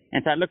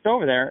 And so I looked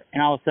over there,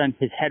 and all of a sudden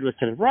his head was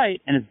to the right,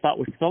 and his butt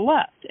was to the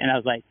left. And I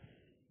was like,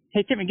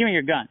 hey, Tiffany, give me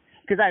your gun.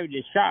 Because I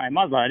just shot my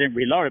muzzle. I didn't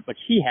reload it, but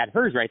she had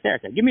hers right there. I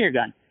said, give me your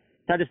gun.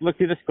 So I just looked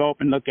through the scope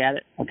and look at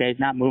it. Okay, he's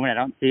not moving. I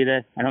don't see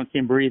this. I don't see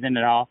him breathing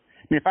at all.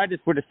 I mean, if I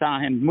just would have saw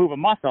him move a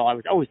muscle, I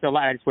was always still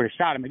alive. I just would have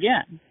shot him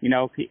again. You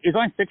know, he was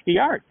only 60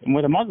 yards and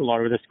with a muzzle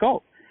loader with a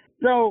scope.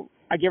 So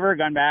I give her a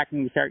gun back,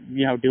 and we start,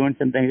 you know, doing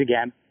some things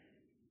again.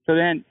 So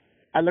then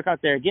I look out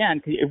there again,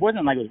 because it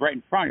wasn't like it was right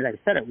in front. Like I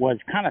said, it was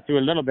kind of through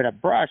a little bit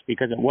of brush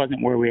because it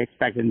wasn't where we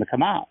expected him to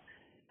come out.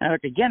 And I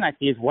looked again, I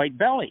see his white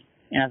belly.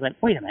 And I was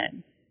like, wait a minute,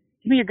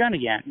 give me your gun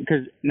again.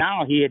 Because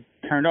now he had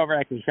turned over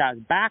like he shot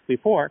his back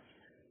before.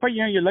 But,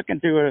 you know, you're looking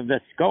through the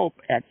scope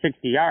at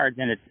 60 yards,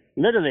 and it's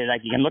literally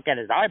like you can look at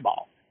his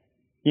eyeball.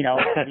 You know,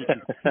 you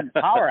can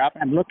power up.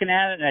 I'm looking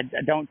at it, and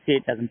I don't see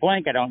it. Doesn't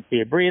blink. I don't see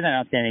it breathing.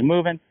 I don't see any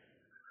moving.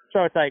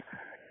 So it's like,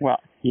 well,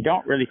 you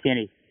don't really see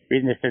any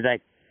reason to say,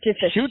 like, just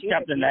shoot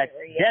something that's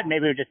dead.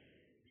 Maybe it would just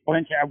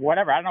flinch or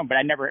whatever. I don't know, but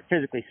I never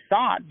physically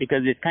saw it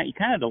because it's kind of, you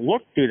kind of have to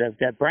look through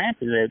the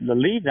branches, the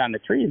leaves on the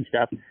tree and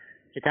stuff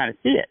to kind of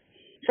see it.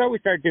 So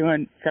we started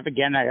doing stuff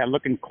again. I got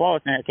looking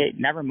close, and okay,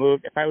 it never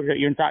moved. If I would have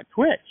even saw it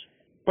twitch.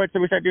 But so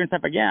we started doing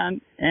stuff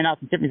again, and all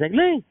of a sudden Tiffany's like,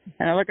 Lee,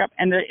 and I look up,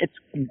 and it's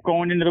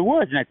going into the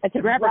woods, and I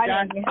grab her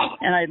gun,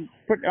 and I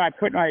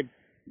put my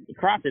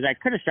crosses. I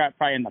could have shot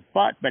probably in the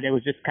butt, but it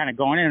was just kind of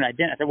going in, and I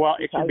didn't. I said,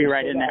 well, it should be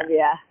right in there.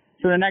 Yeah.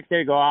 So the next day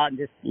we go out and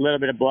just a little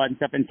bit of blood and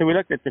stuff. And so we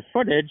looked at the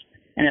footage,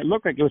 and it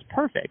looked like it was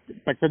perfect.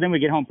 But so then we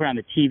get home, put it on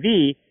the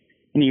TV,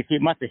 and you see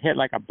it must have hit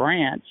like a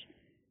branch,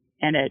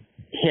 and it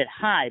hit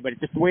high. But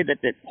it's just the way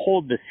that it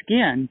pulled the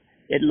skin,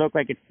 it looked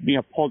like it, you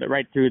know, pulled it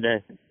right through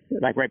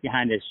like right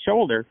behind his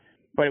shoulder.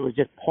 But it was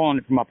just pulling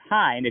it from up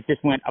high, and it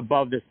just went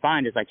above the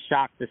spine, just like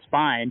shocked the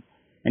spine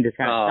and just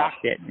kind of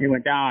shocked it. And it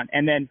went down.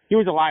 And then he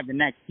was alive the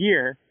next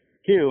year,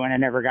 too, and I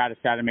never got to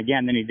shot him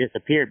again. Then he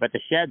disappeared. But the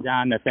shed's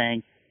on the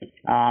thing.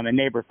 A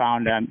neighbor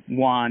found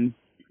one,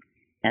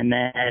 and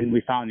then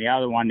we found the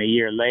other one a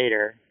year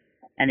later,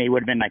 and he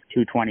would have been like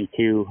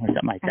 222 or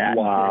something like that.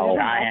 Wow.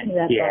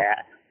 Giant, yeah.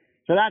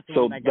 So that's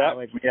the one that got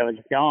away from me. It was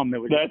dumb. It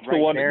was that's right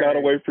the one there. that got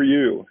away for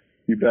you.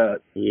 You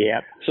bet.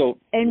 Yep. So,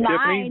 and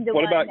Tiffany,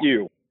 what about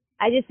you?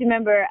 I just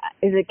remember,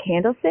 is it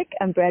Candlestick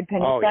on Brad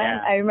Penny's son?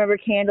 Yeah. I remember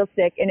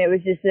Candlestick, and it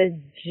was just this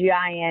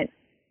giant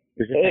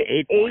it was just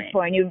an 8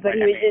 point. But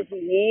he was just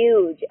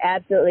huge,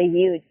 absolutely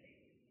huge.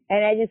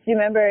 And I just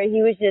remember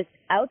he was just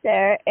out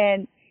there,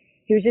 and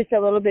he was just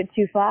a little bit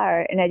too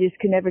far, and I just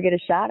could never get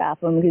a shot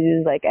off him because he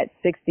was like at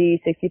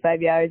 60,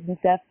 65 yards and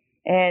stuff.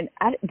 And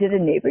did a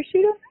neighbor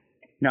shoot him?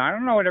 No, I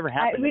don't know whatever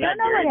happened. We don't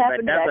know what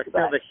happened. But that was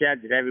still the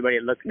sheds that everybody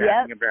looks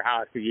at in their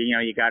house. Because, you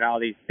know, you got all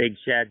these big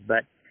sheds,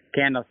 but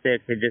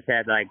Candlesticks, it just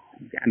had like,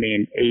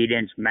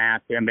 8-inch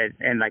mass. And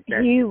like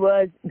he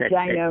was The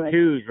ginormous.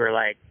 2s were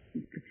like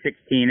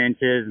 16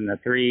 inches, and the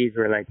 3s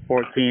were like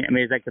 14. I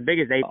mean, it's like the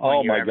biggest 8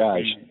 point you've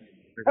ever seen.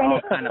 It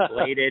was all kind of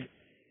bladed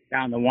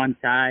down the one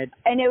side.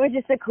 And it was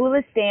just the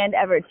coolest stand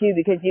ever, too,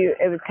 because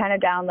it was kind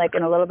of down like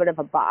in a little bit of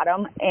a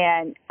bottom.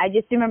 And I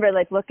just remember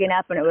like looking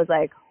up, and it was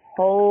like,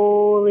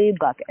 holy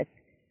buckets.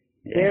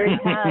 There he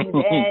comes.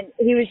 And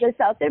he was just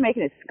out there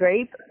making a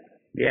scrape.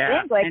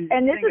 Yeah.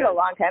 And this is a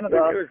long time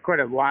ago. It was quite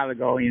a while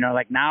ago. You know,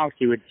 like now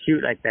she would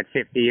shoot like that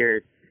 50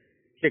 or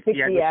 60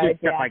 yards,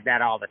 stuff like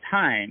that all the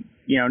time.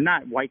 You know,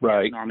 not white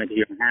tails normally,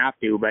 you don't have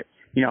to, but,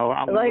 you know,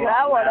 like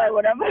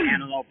whatever.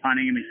 Antelope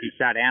hunting. I mean, she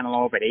shot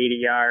antelope at 80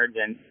 yards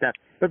and stuff.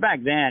 But back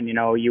then, you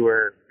know, you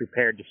were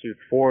prepared to shoot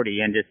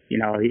 40, and just, you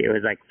know, it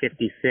was like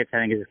 56, I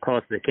think, is as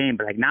close as it came.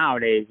 But like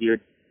nowadays, at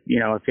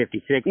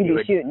 56, you'd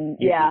be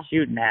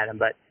shooting at them.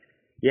 But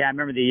yeah, I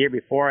remember the year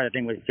before, I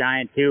think it was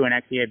giant too, and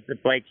actually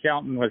Blake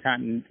Shelton was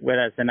hunting with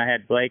us, and I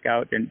had Blake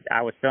out, and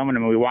I was filming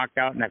him, and we walked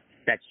out, and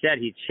that shed,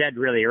 he'd shed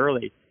really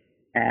early,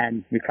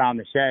 and we found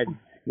the shed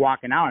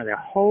walking out, and I was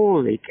like,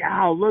 holy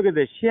cow, look at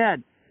this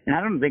shed. And I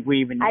don't think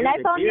we even knew. And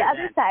I found the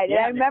other side. And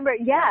I remember,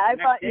 I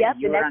found, the next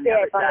day I found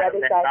the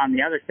other side. On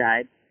the other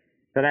side.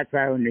 So that's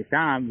why when we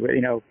saw him,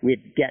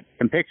 we'd get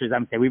some pictures of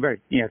him and say, we better,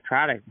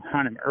 try to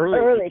hunt him early.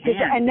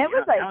 And that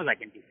was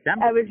like in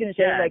December. I was going to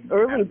say like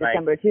early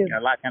December too. A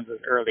lot of times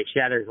those early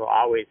shedders will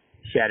always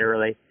shed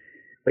early.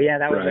 But yeah,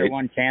 that was their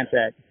one chance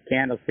at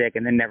Candlestick,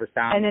 and then never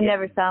saw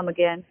him.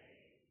 Again.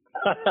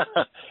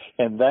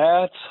 And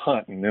that's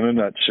hunting in a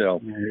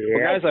nutshell. Yeah.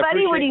 Well, guys, it's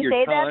funny when you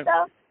say time. that,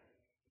 though.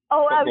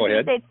 Oh, I was going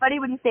to say, it's funny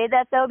when you say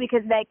that, though,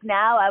 because, like,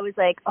 now I was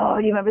like, oh,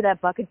 do you remember that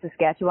buck in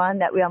Saskatchewan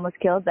that we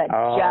almost killed? That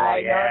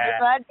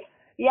ginormous one?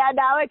 Yeah,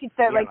 now I can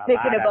start,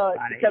 thinking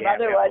about some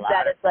other ones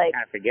that it's like.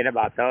 I forget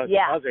about those.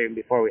 Yeah. Those were even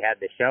before we had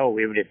the show.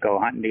 We would just go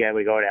hunting together.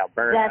 We'd go to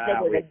Alberta. That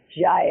thing was a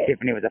giant.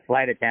 Tiffany was a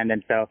flight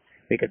attendant, so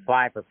we could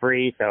fly for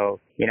free.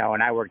 So,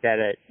 when I worked at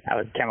it, I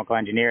was a chemical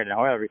engineer at an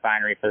oil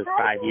refinery for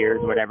 5 years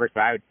or whatever. So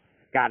I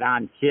got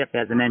on shift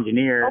as an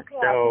engineer. Okay,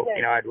 so,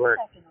 I'd work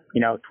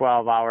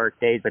 12-hour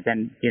days, but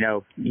then,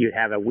 you'd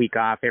have a week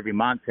off every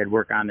month. I'd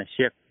work on the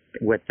shift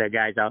with the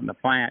guys out in the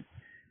plant.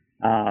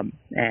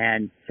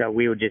 And so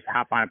we would just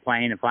hop on a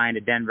plane and fly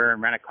into Denver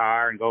and rent a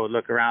car and go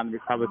look around the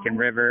Republican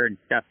River and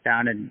stuff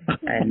down in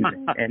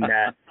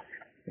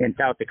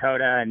South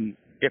Dakota and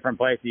different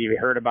places you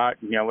heard about,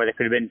 where there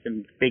could have been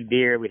some big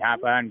deer. We'd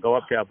hop on and go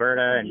up to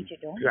Alberta and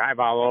drive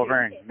all over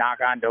and knock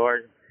on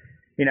doors.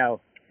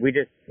 We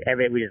just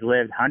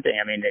lived hunting.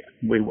 I mean,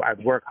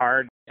 I'd work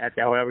hard at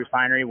the oil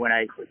refinery when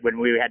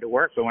we had to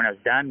work, but when I was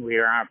done, we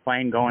were on a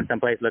plane going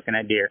someplace looking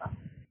at deer.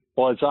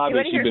 Well, it's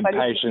obvious you've been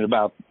passionate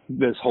about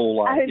this whole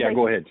life. Yeah,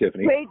 go ahead,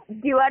 Tiffany. Wait,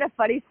 do you want a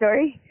funny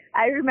story?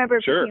 I remember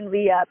picking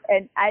Lee up,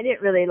 and I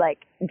didn't really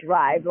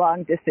drive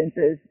long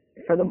distances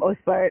for the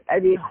most part. I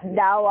mean,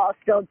 now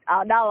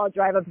I'll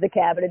drive up to the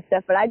cabin and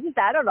stuff, but I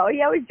don't know.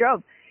 He always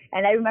drove.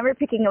 And I remember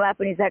picking him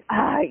up, and he's like,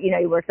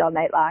 he worked all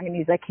night long, and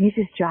he's like, can you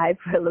just drive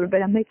for a little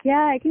bit? I'm like,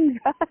 yeah, I can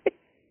drive.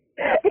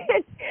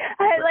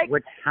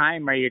 What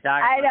time are you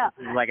talking about?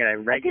 I know. Like a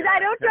regular. Because I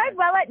don't drive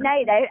well at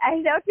night.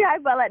 I don't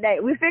drive well at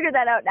night. We figured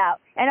that out now.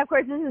 And of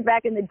course, this is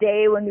back in the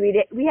day when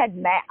we had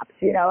maps.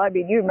 I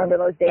mean, you remember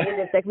those days.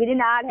 It's like we did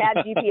not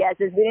have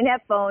GPSs. We didn't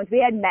have phones. We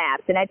had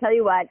maps. And I tell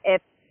you what,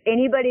 if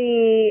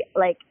anybody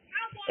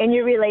in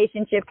your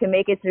relationship can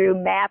make it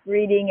through map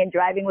reading and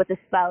driving with a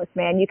spouse,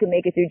 man, you can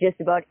make it through just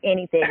about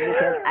anything.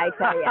 Because I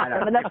tell you,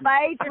 some of the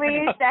fights we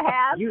used to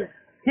have.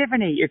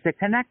 Tiffany, it's a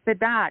connect the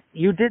dot.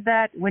 You did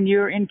that when you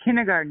were in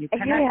kindergarten. You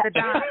connect the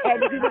dot.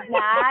 And he did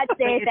not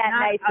say it that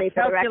nicely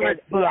for the record.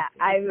 Book. Yeah,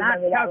 I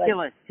remember that. Not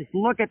calculus. Just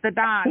look at the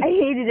dot.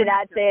 He did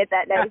not say it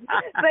that nice.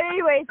 But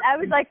anyways,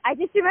 I was like, I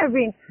just remember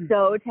being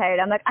so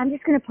tired. I'm like, I'm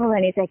just going to pull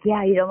in. He's like,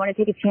 yeah, you don't want to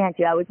take a chance.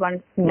 You always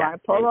want to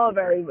pull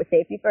over.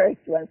 Safety first.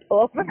 You want to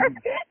pull over. And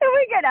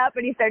we get up,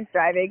 and he starts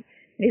driving.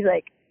 And he's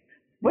like,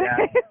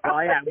 yeah.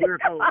 Well, yeah,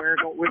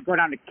 we'd go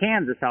down to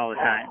Kansas all the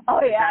time.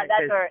 Oh, yeah,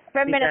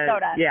 from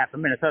Minnesota. Yeah,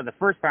 from Minnesota. The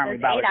first farm we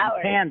bought was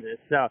in Kansas.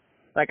 So,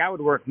 I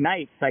would work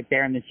nights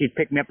there, and then she'd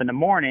pick me up in the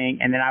morning,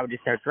 and then I would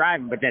just start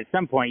driving. But at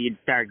some point, you'd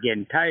start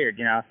getting tired,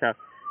 So it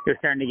was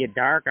starting to get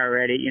dark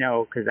already,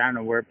 because I don't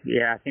know where.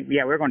 Yeah,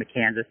 we're going to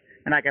Kansas.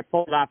 And I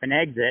pulled off an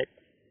exit,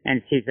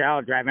 and she said,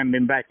 "I'll drive." I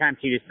mean, by the time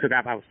she just took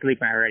off, I was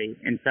sleeping already.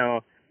 And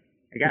so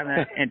I got in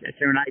and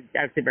so when I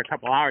sleep for a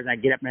couple hours, and I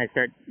get up and I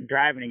start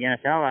driving again. I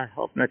said,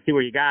 let's see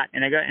what you got.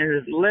 And and it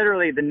was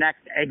literally the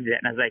next exit.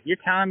 And I was like, you're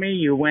telling me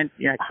you went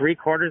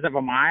 3/4 of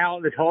a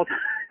mile this whole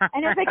time?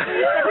 And I was like,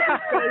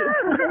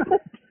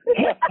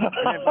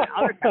 and then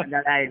other times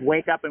I'd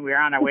wake up and we were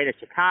on our way to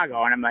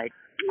Chicago, and I'm like,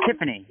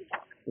 Tiffany,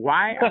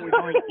 why are we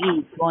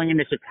going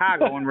into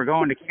Chicago when we're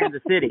going to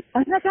Kansas City? I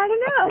was like, I don't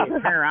know. So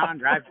you turn around,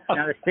 drive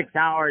another 6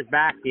 hours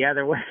back the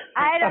other way.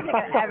 I don't think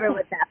I ever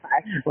went that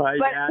far. Well,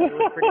 but yeah, it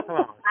was pretty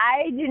close.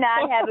 I do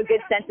not have a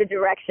good sense of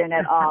direction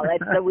at all.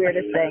 It's the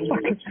weirdest thing.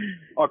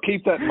 I'll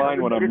keep that in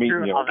mind when I'm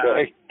meeting you,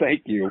 okay?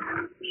 Thank you.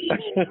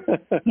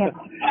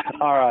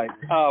 All right.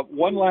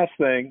 One last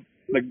thing.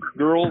 The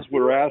girls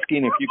were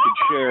asking if you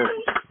could share,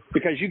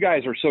 because you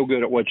guys are so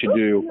good at what you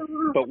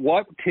do, but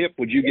what tip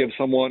would you give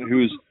someone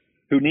who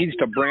needs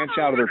to branch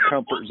out of their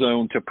comfort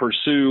zone to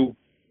pursue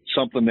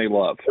something they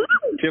love?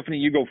 Tiffany,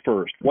 you go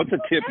first. What's a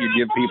tip you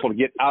give people to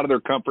get out of their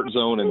comfort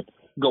zone and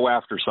go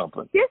after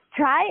something? Just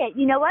try it.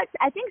 You know what?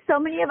 I think so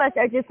many of us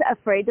are just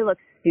afraid to look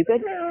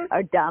stupid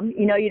or dumb.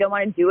 You don't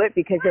want to do it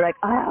because you're like,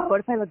 oh,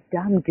 what if I look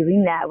dumb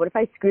doing that? What if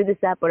I screw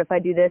this up? What if I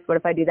do this? What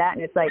if I do that?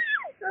 And it's like,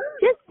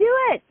 just do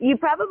it. You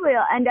probably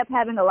will end up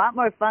having a lot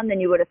more fun than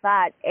you would have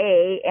thought,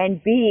 A.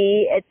 And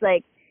B, it's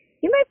like,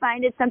 you might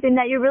find it's something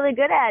that you're really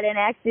good at and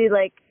actually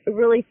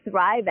really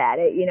thrive at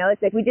it.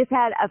 It's like we just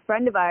had a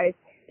friend of ours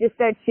just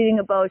start shooting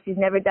a bow. She's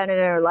never done it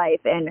in her life.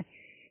 And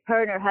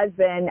her and her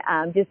husband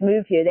just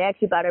moved here. They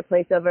actually bought her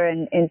place over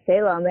in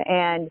Salem.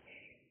 And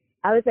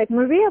I was like,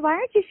 Maria, why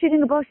aren't you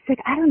shooting a bow? She's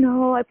like, I don't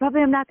know. I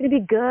probably am not going to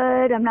be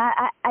good.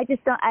 I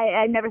just don't,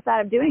 I never thought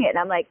of doing it. And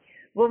I'm like,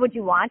 well, would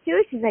you want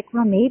to? She's like,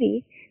 well,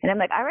 maybe. And I'm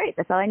like, all right,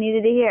 that's all I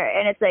needed to hear.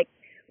 And it's like,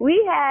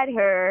 we had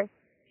her,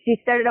 she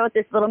started out with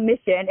this little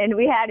mission, and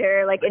we had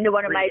her into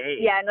one of my,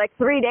 in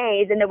 3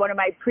 days into one of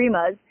my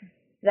primas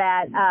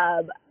that,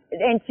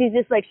 and she's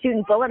just like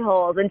shooting bullet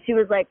holes. And she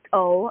was like,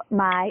 oh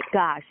my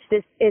gosh,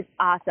 this is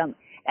awesome.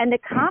 And the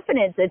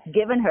confidence it's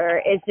given her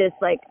is just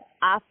like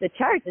off the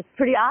charts. It's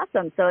pretty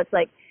awesome. So it's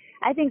like,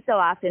 I think so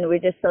often we're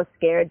just so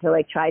scared to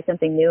like try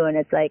something new. And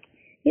it's like,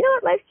 you know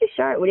what, life's too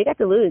short. What do you got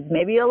to lose?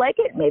 Maybe you'll like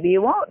it. Maybe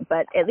you won't.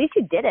 But at least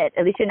you did it.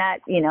 At least you're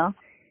not,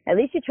 at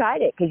least you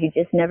tried it, because you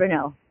just never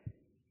know.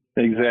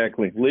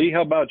 Exactly. Lee,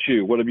 how about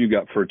you? What have you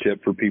got for a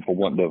tip for people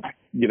wanting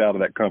to get out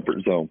of that comfort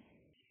zone?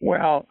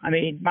 Well, I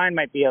mean, mine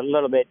might be a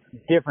little bit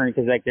different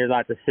because, like, there's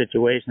lots of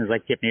situations,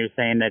 like Tiffany was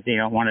saying, that,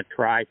 want to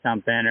try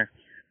something or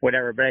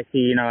whatever. But I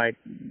see,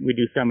 we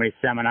do so many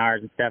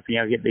seminars and stuff,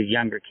 and, get these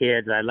younger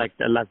kids. I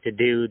love to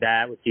do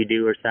that, what you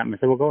do or something. I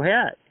said, well, go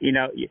ahead.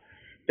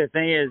 The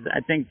thing is,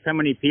 I think so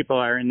many people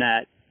are in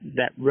that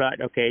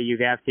rut. Okay, you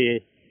have to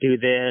do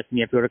this, and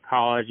you have to go to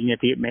college, and you have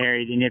to get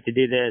married, and you have to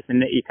do this,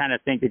 and you kind of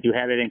think that you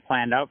have everything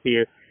planned out for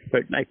you.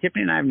 But like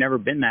Tiffany and I have never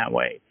been that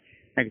way.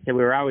 Like I said,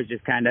 we were always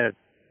just kind of,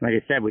 like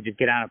I said, we just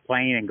get on a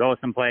plane and go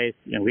someplace.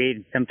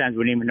 We sometimes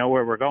wouldn't even know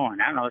where we're going.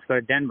 I don't know, let's go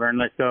to Denver and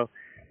let's go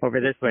over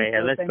this way,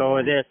 or let's go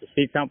with this,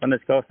 see something,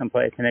 let's go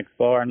someplace and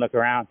explore and look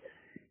around.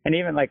 And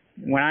even like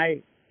when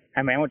I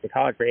went to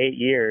college for 8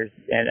 years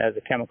and as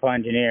a chemical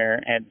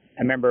engineer, and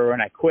I remember when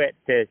I quit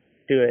to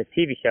do a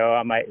TV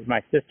show,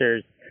 my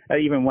sisters,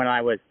 even when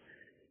I was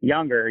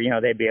younger,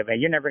 they'd be like,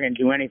 you're never going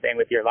to do anything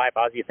with your life.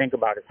 All you think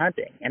about is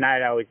hunting. And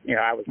I'd always,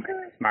 I was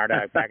smart.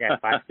 I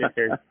got 5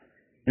 sisters.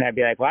 And I'd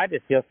be like, well, I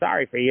just feel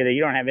sorry for you that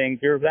you don't have anything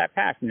you're that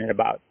passionate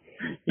about.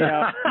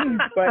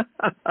 But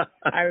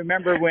I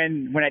remember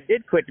when I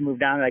did quit to move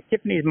down, like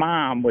Tiffany's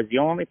mom was the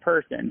only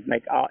person,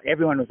 like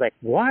everyone was like,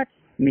 what?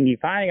 I mean, you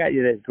finally got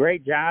you this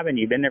great job and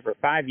you've been there for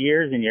 5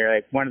 years and you're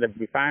like one of the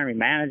refinery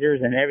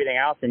managers and everything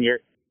else, and you're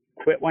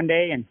quit one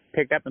day and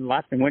picked up and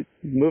left and went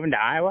moving to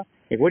Iowa.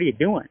 Like, what are you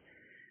doing?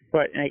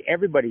 But like,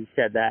 everybody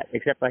said that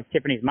except like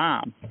Tiffany's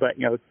mom. But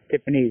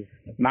Tiffany's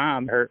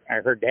mom, her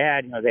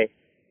dad,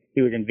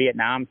 he was in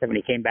Vietnam, so when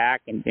he came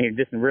back and he was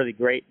just in really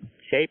great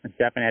shape and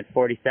stuff, and at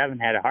 47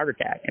 had a heart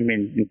attack. I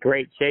mean, in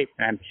great shape,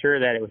 and I'm sure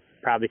that it was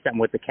probably something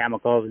with the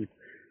chemicals and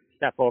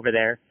stuff over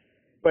there.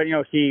 But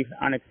she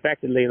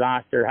unexpectedly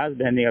lost her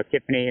husband,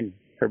 Tiffany, and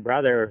her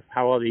brother.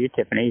 How old are you,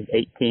 Tiffany?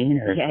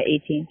 18 or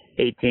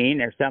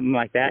 18 or something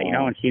like that.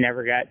 Wow. And she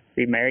never got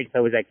remarried,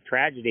 so it was like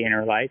tragedy in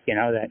her life.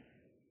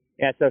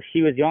 So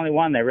she was the only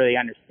one that really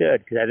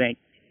understood, because I think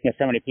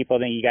so many people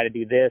think you got to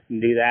do this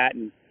and do that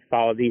and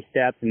follow these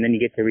steps, and then you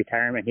get to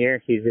retirement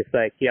here. She's just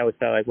like, she always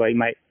felt like, well, you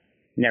might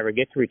never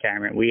get to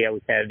retirement. We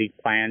always had these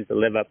plans to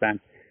live up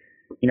on,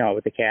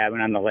 with the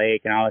cabin on the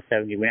lake and all this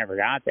stuff. We never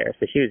got there.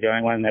 So she was the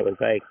only one that was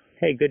like,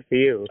 hey, good for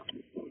you.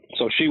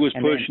 So she was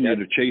pushing you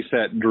to chase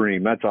that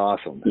dream. That's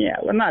awesome. Yeah,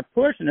 well, not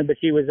pushing it, but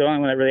she was the only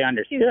one that really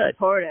understood. She was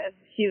supportive.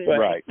 She was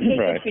right.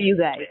 Good for you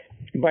guys.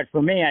 But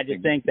for me, I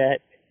just think that,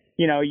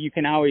 you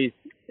can always,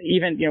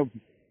 even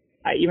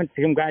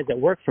some guys that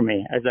work for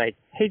me, I was like,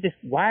 hey,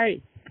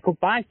 why go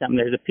buy something?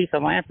 There's a piece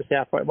of land for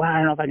sale for it. Well, I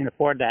don't know if I can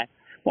afford that.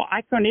 Well,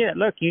 I couldn't either.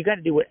 Look, you got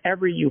to do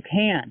whatever you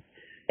can,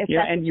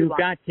 and you've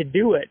got to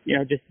do it.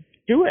 Just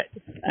do it.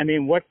 I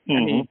mean, what? Mm-hmm.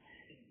 I mean,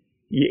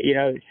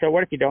 so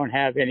what if you don't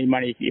have any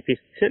money? If you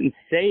sit and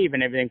save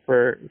and everything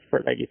for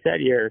like you said,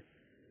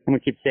 I'm gonna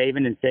keep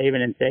saving and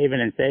saving and saving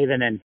and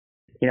saving, and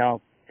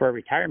for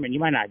retirement, you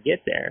might not get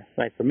there.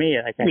 Like for me,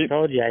 like I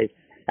told you,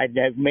 I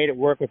made it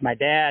work with my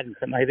dad and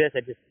something like this.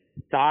 I just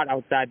thought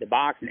outside the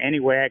box in any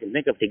way I can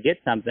think of to get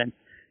something,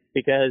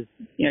 because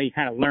you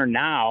kind of learn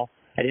now.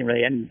 I didn't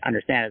really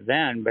understand it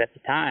then, but at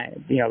the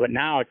time, but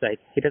now it's like,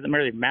 it doesn't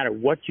really matter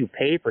what you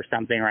pay for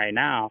something right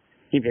now.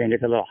 Even if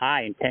it's a little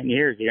high, in 10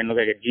 years, you're gonna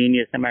look like a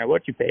genius no matter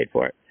what you paid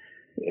for it.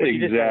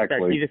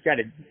 Exactly. You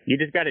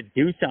just gotta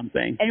do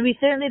something. And we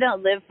certainly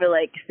don't live for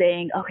like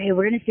saying, okay,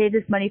 we're gonna save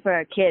this money for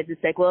our kids.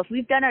 It's like, well, if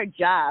we've done our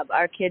job,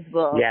 our kids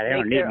will. Yeah, they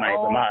don't need money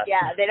from us.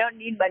 Yeah, they don't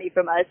need money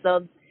from us.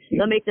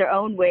 They'll make their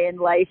own way in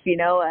life,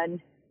 and.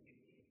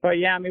 But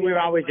yeah, I mean, we've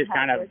always just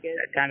kind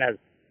of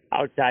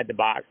outside the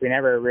box. We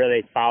never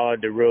really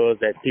followed the rules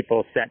that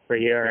people set for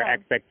you or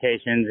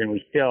expectations, and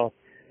we still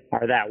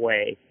are that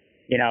way.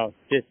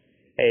 Just,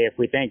 hey, if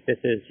we think this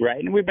is right,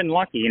 and we've been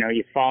lucky,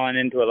 you've fallen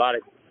into a lot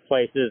of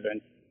places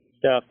and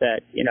stuff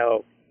that,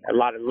 a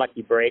lot of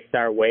lucky breaks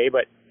our way.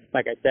 But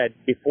like I said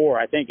before,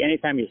 I think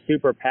anytime you're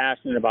super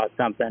passionate about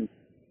something,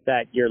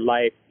 that your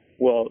life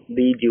will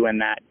lead you in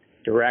that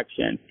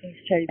direction.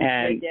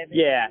 And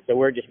yeah, so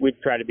we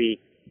try to be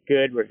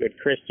good. We're good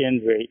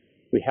Christians.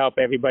 We help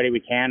everybody we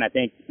can. I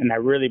think, and I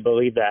really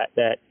believe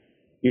that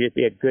you just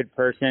be a good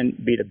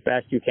person, be the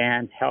best you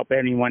can, help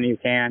anyone you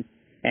can,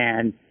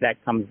 and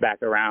that comes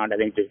back around. I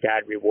think just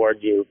God rewards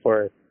you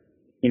for,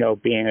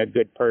 being a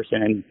good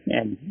person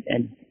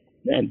and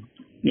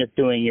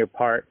doing your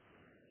part.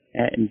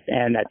 And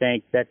I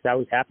think that's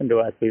always happened to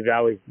us. We've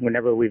always,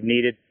 whenever we've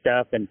needed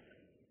stuff, and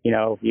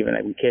even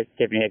like when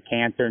Tiffany had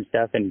cancer and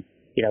stuff, and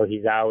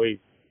he's always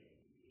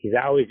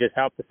just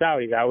helped us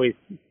out. He's always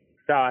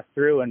saw us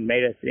through and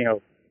made us,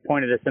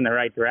 pointed us in the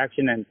right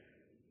direction, and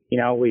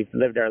we've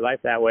lived our life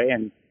that way.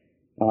 And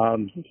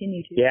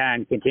Continue to. Yeah,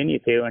 and continue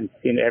to, and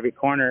in every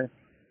corner,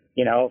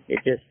 you know,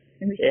 it just,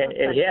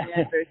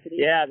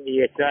 yeah,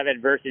 you still have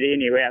adversity,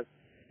 and you have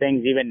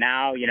things even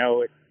now, you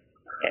know,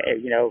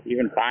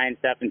 even buying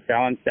stuff and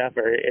selling stuff,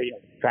 or you know,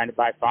 trying to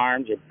buy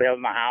farms, or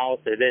building a house,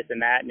 or this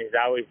and that, and there's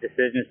always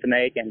decisions to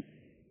make, and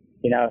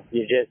you know,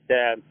 you just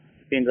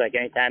seems like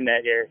anytime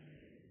that you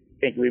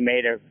think we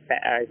made a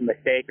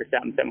mistake or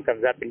something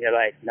comes up, and you're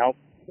like, nope,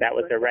 that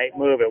was the right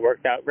move. It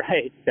worked out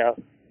right. So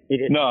you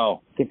just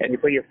you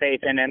put your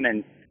faith in him,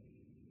 and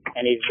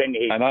he's been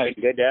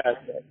good to us.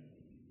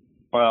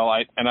 Well,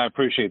 I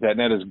appreciate that. And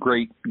that is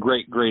great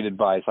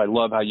advice. I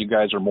love how you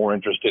guys are more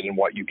interested in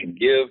what you can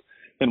give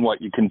than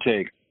what you can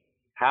take.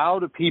 How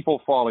do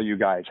people follow you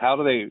guys? How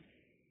do they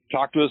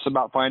talk to us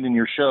about finding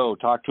your show?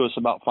 Talk to us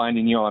about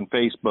finding you on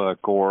Facebook,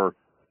 or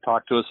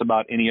talk to us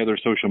about any other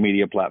social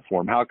media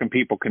platform. How can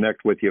people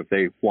connect with you if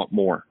they want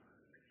more?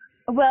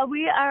 Well,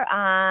 we are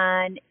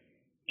on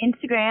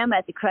Instagram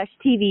at The Crush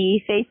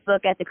TV,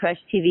 Facebook at The Crush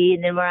TV,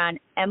 and then we're on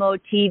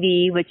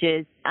MOTV, which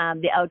is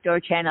the Outdoor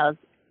Channel's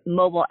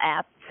mobile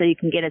app, so you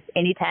can get us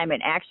anytime.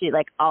 And actually,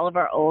 like, all of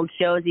our old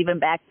shows, even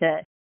back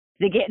to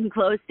the Getting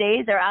Close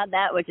days, are on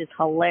that, which is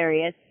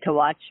hilarious to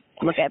watch,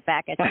 look at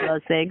back at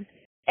those things.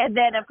 And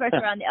then, of course,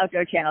 we're on the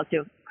Outdoor Channel,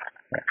 too.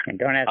 And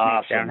don't ask me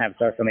if I don't have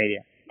social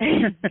media.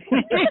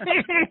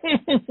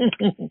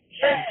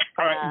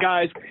 All right,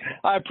 guys,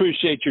 I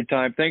appreciate your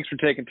time. Thanks for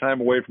taking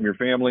time away from your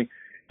family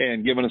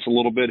and giving us a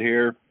little bit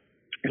here.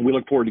 And we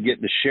look forward to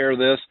getting to share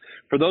this.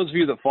 For those of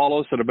you that follow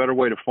us at A Better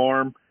Way to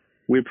Farm,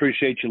 we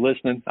appreciate you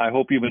listening. I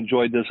hope you've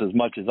enjoyed this as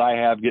much as I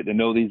have, getting to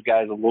know these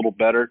guys a little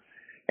better.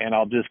 And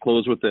I'll just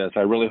close with this.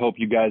 I really hope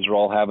you guys are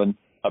all having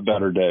a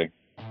better day.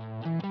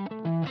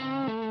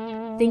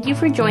 Thank you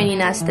for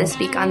joining us this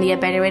week on the A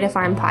Better Way to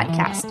Farm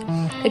podcast.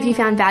 If you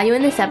found value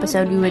in this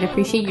episode, we would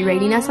appreciate you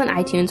rating us on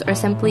iTunes or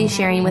simply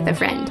sharing with a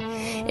friend.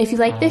 If you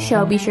like this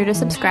show, be sure to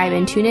subscribe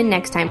and tune in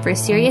next time for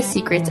serious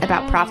secrets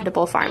about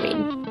profitable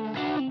farming.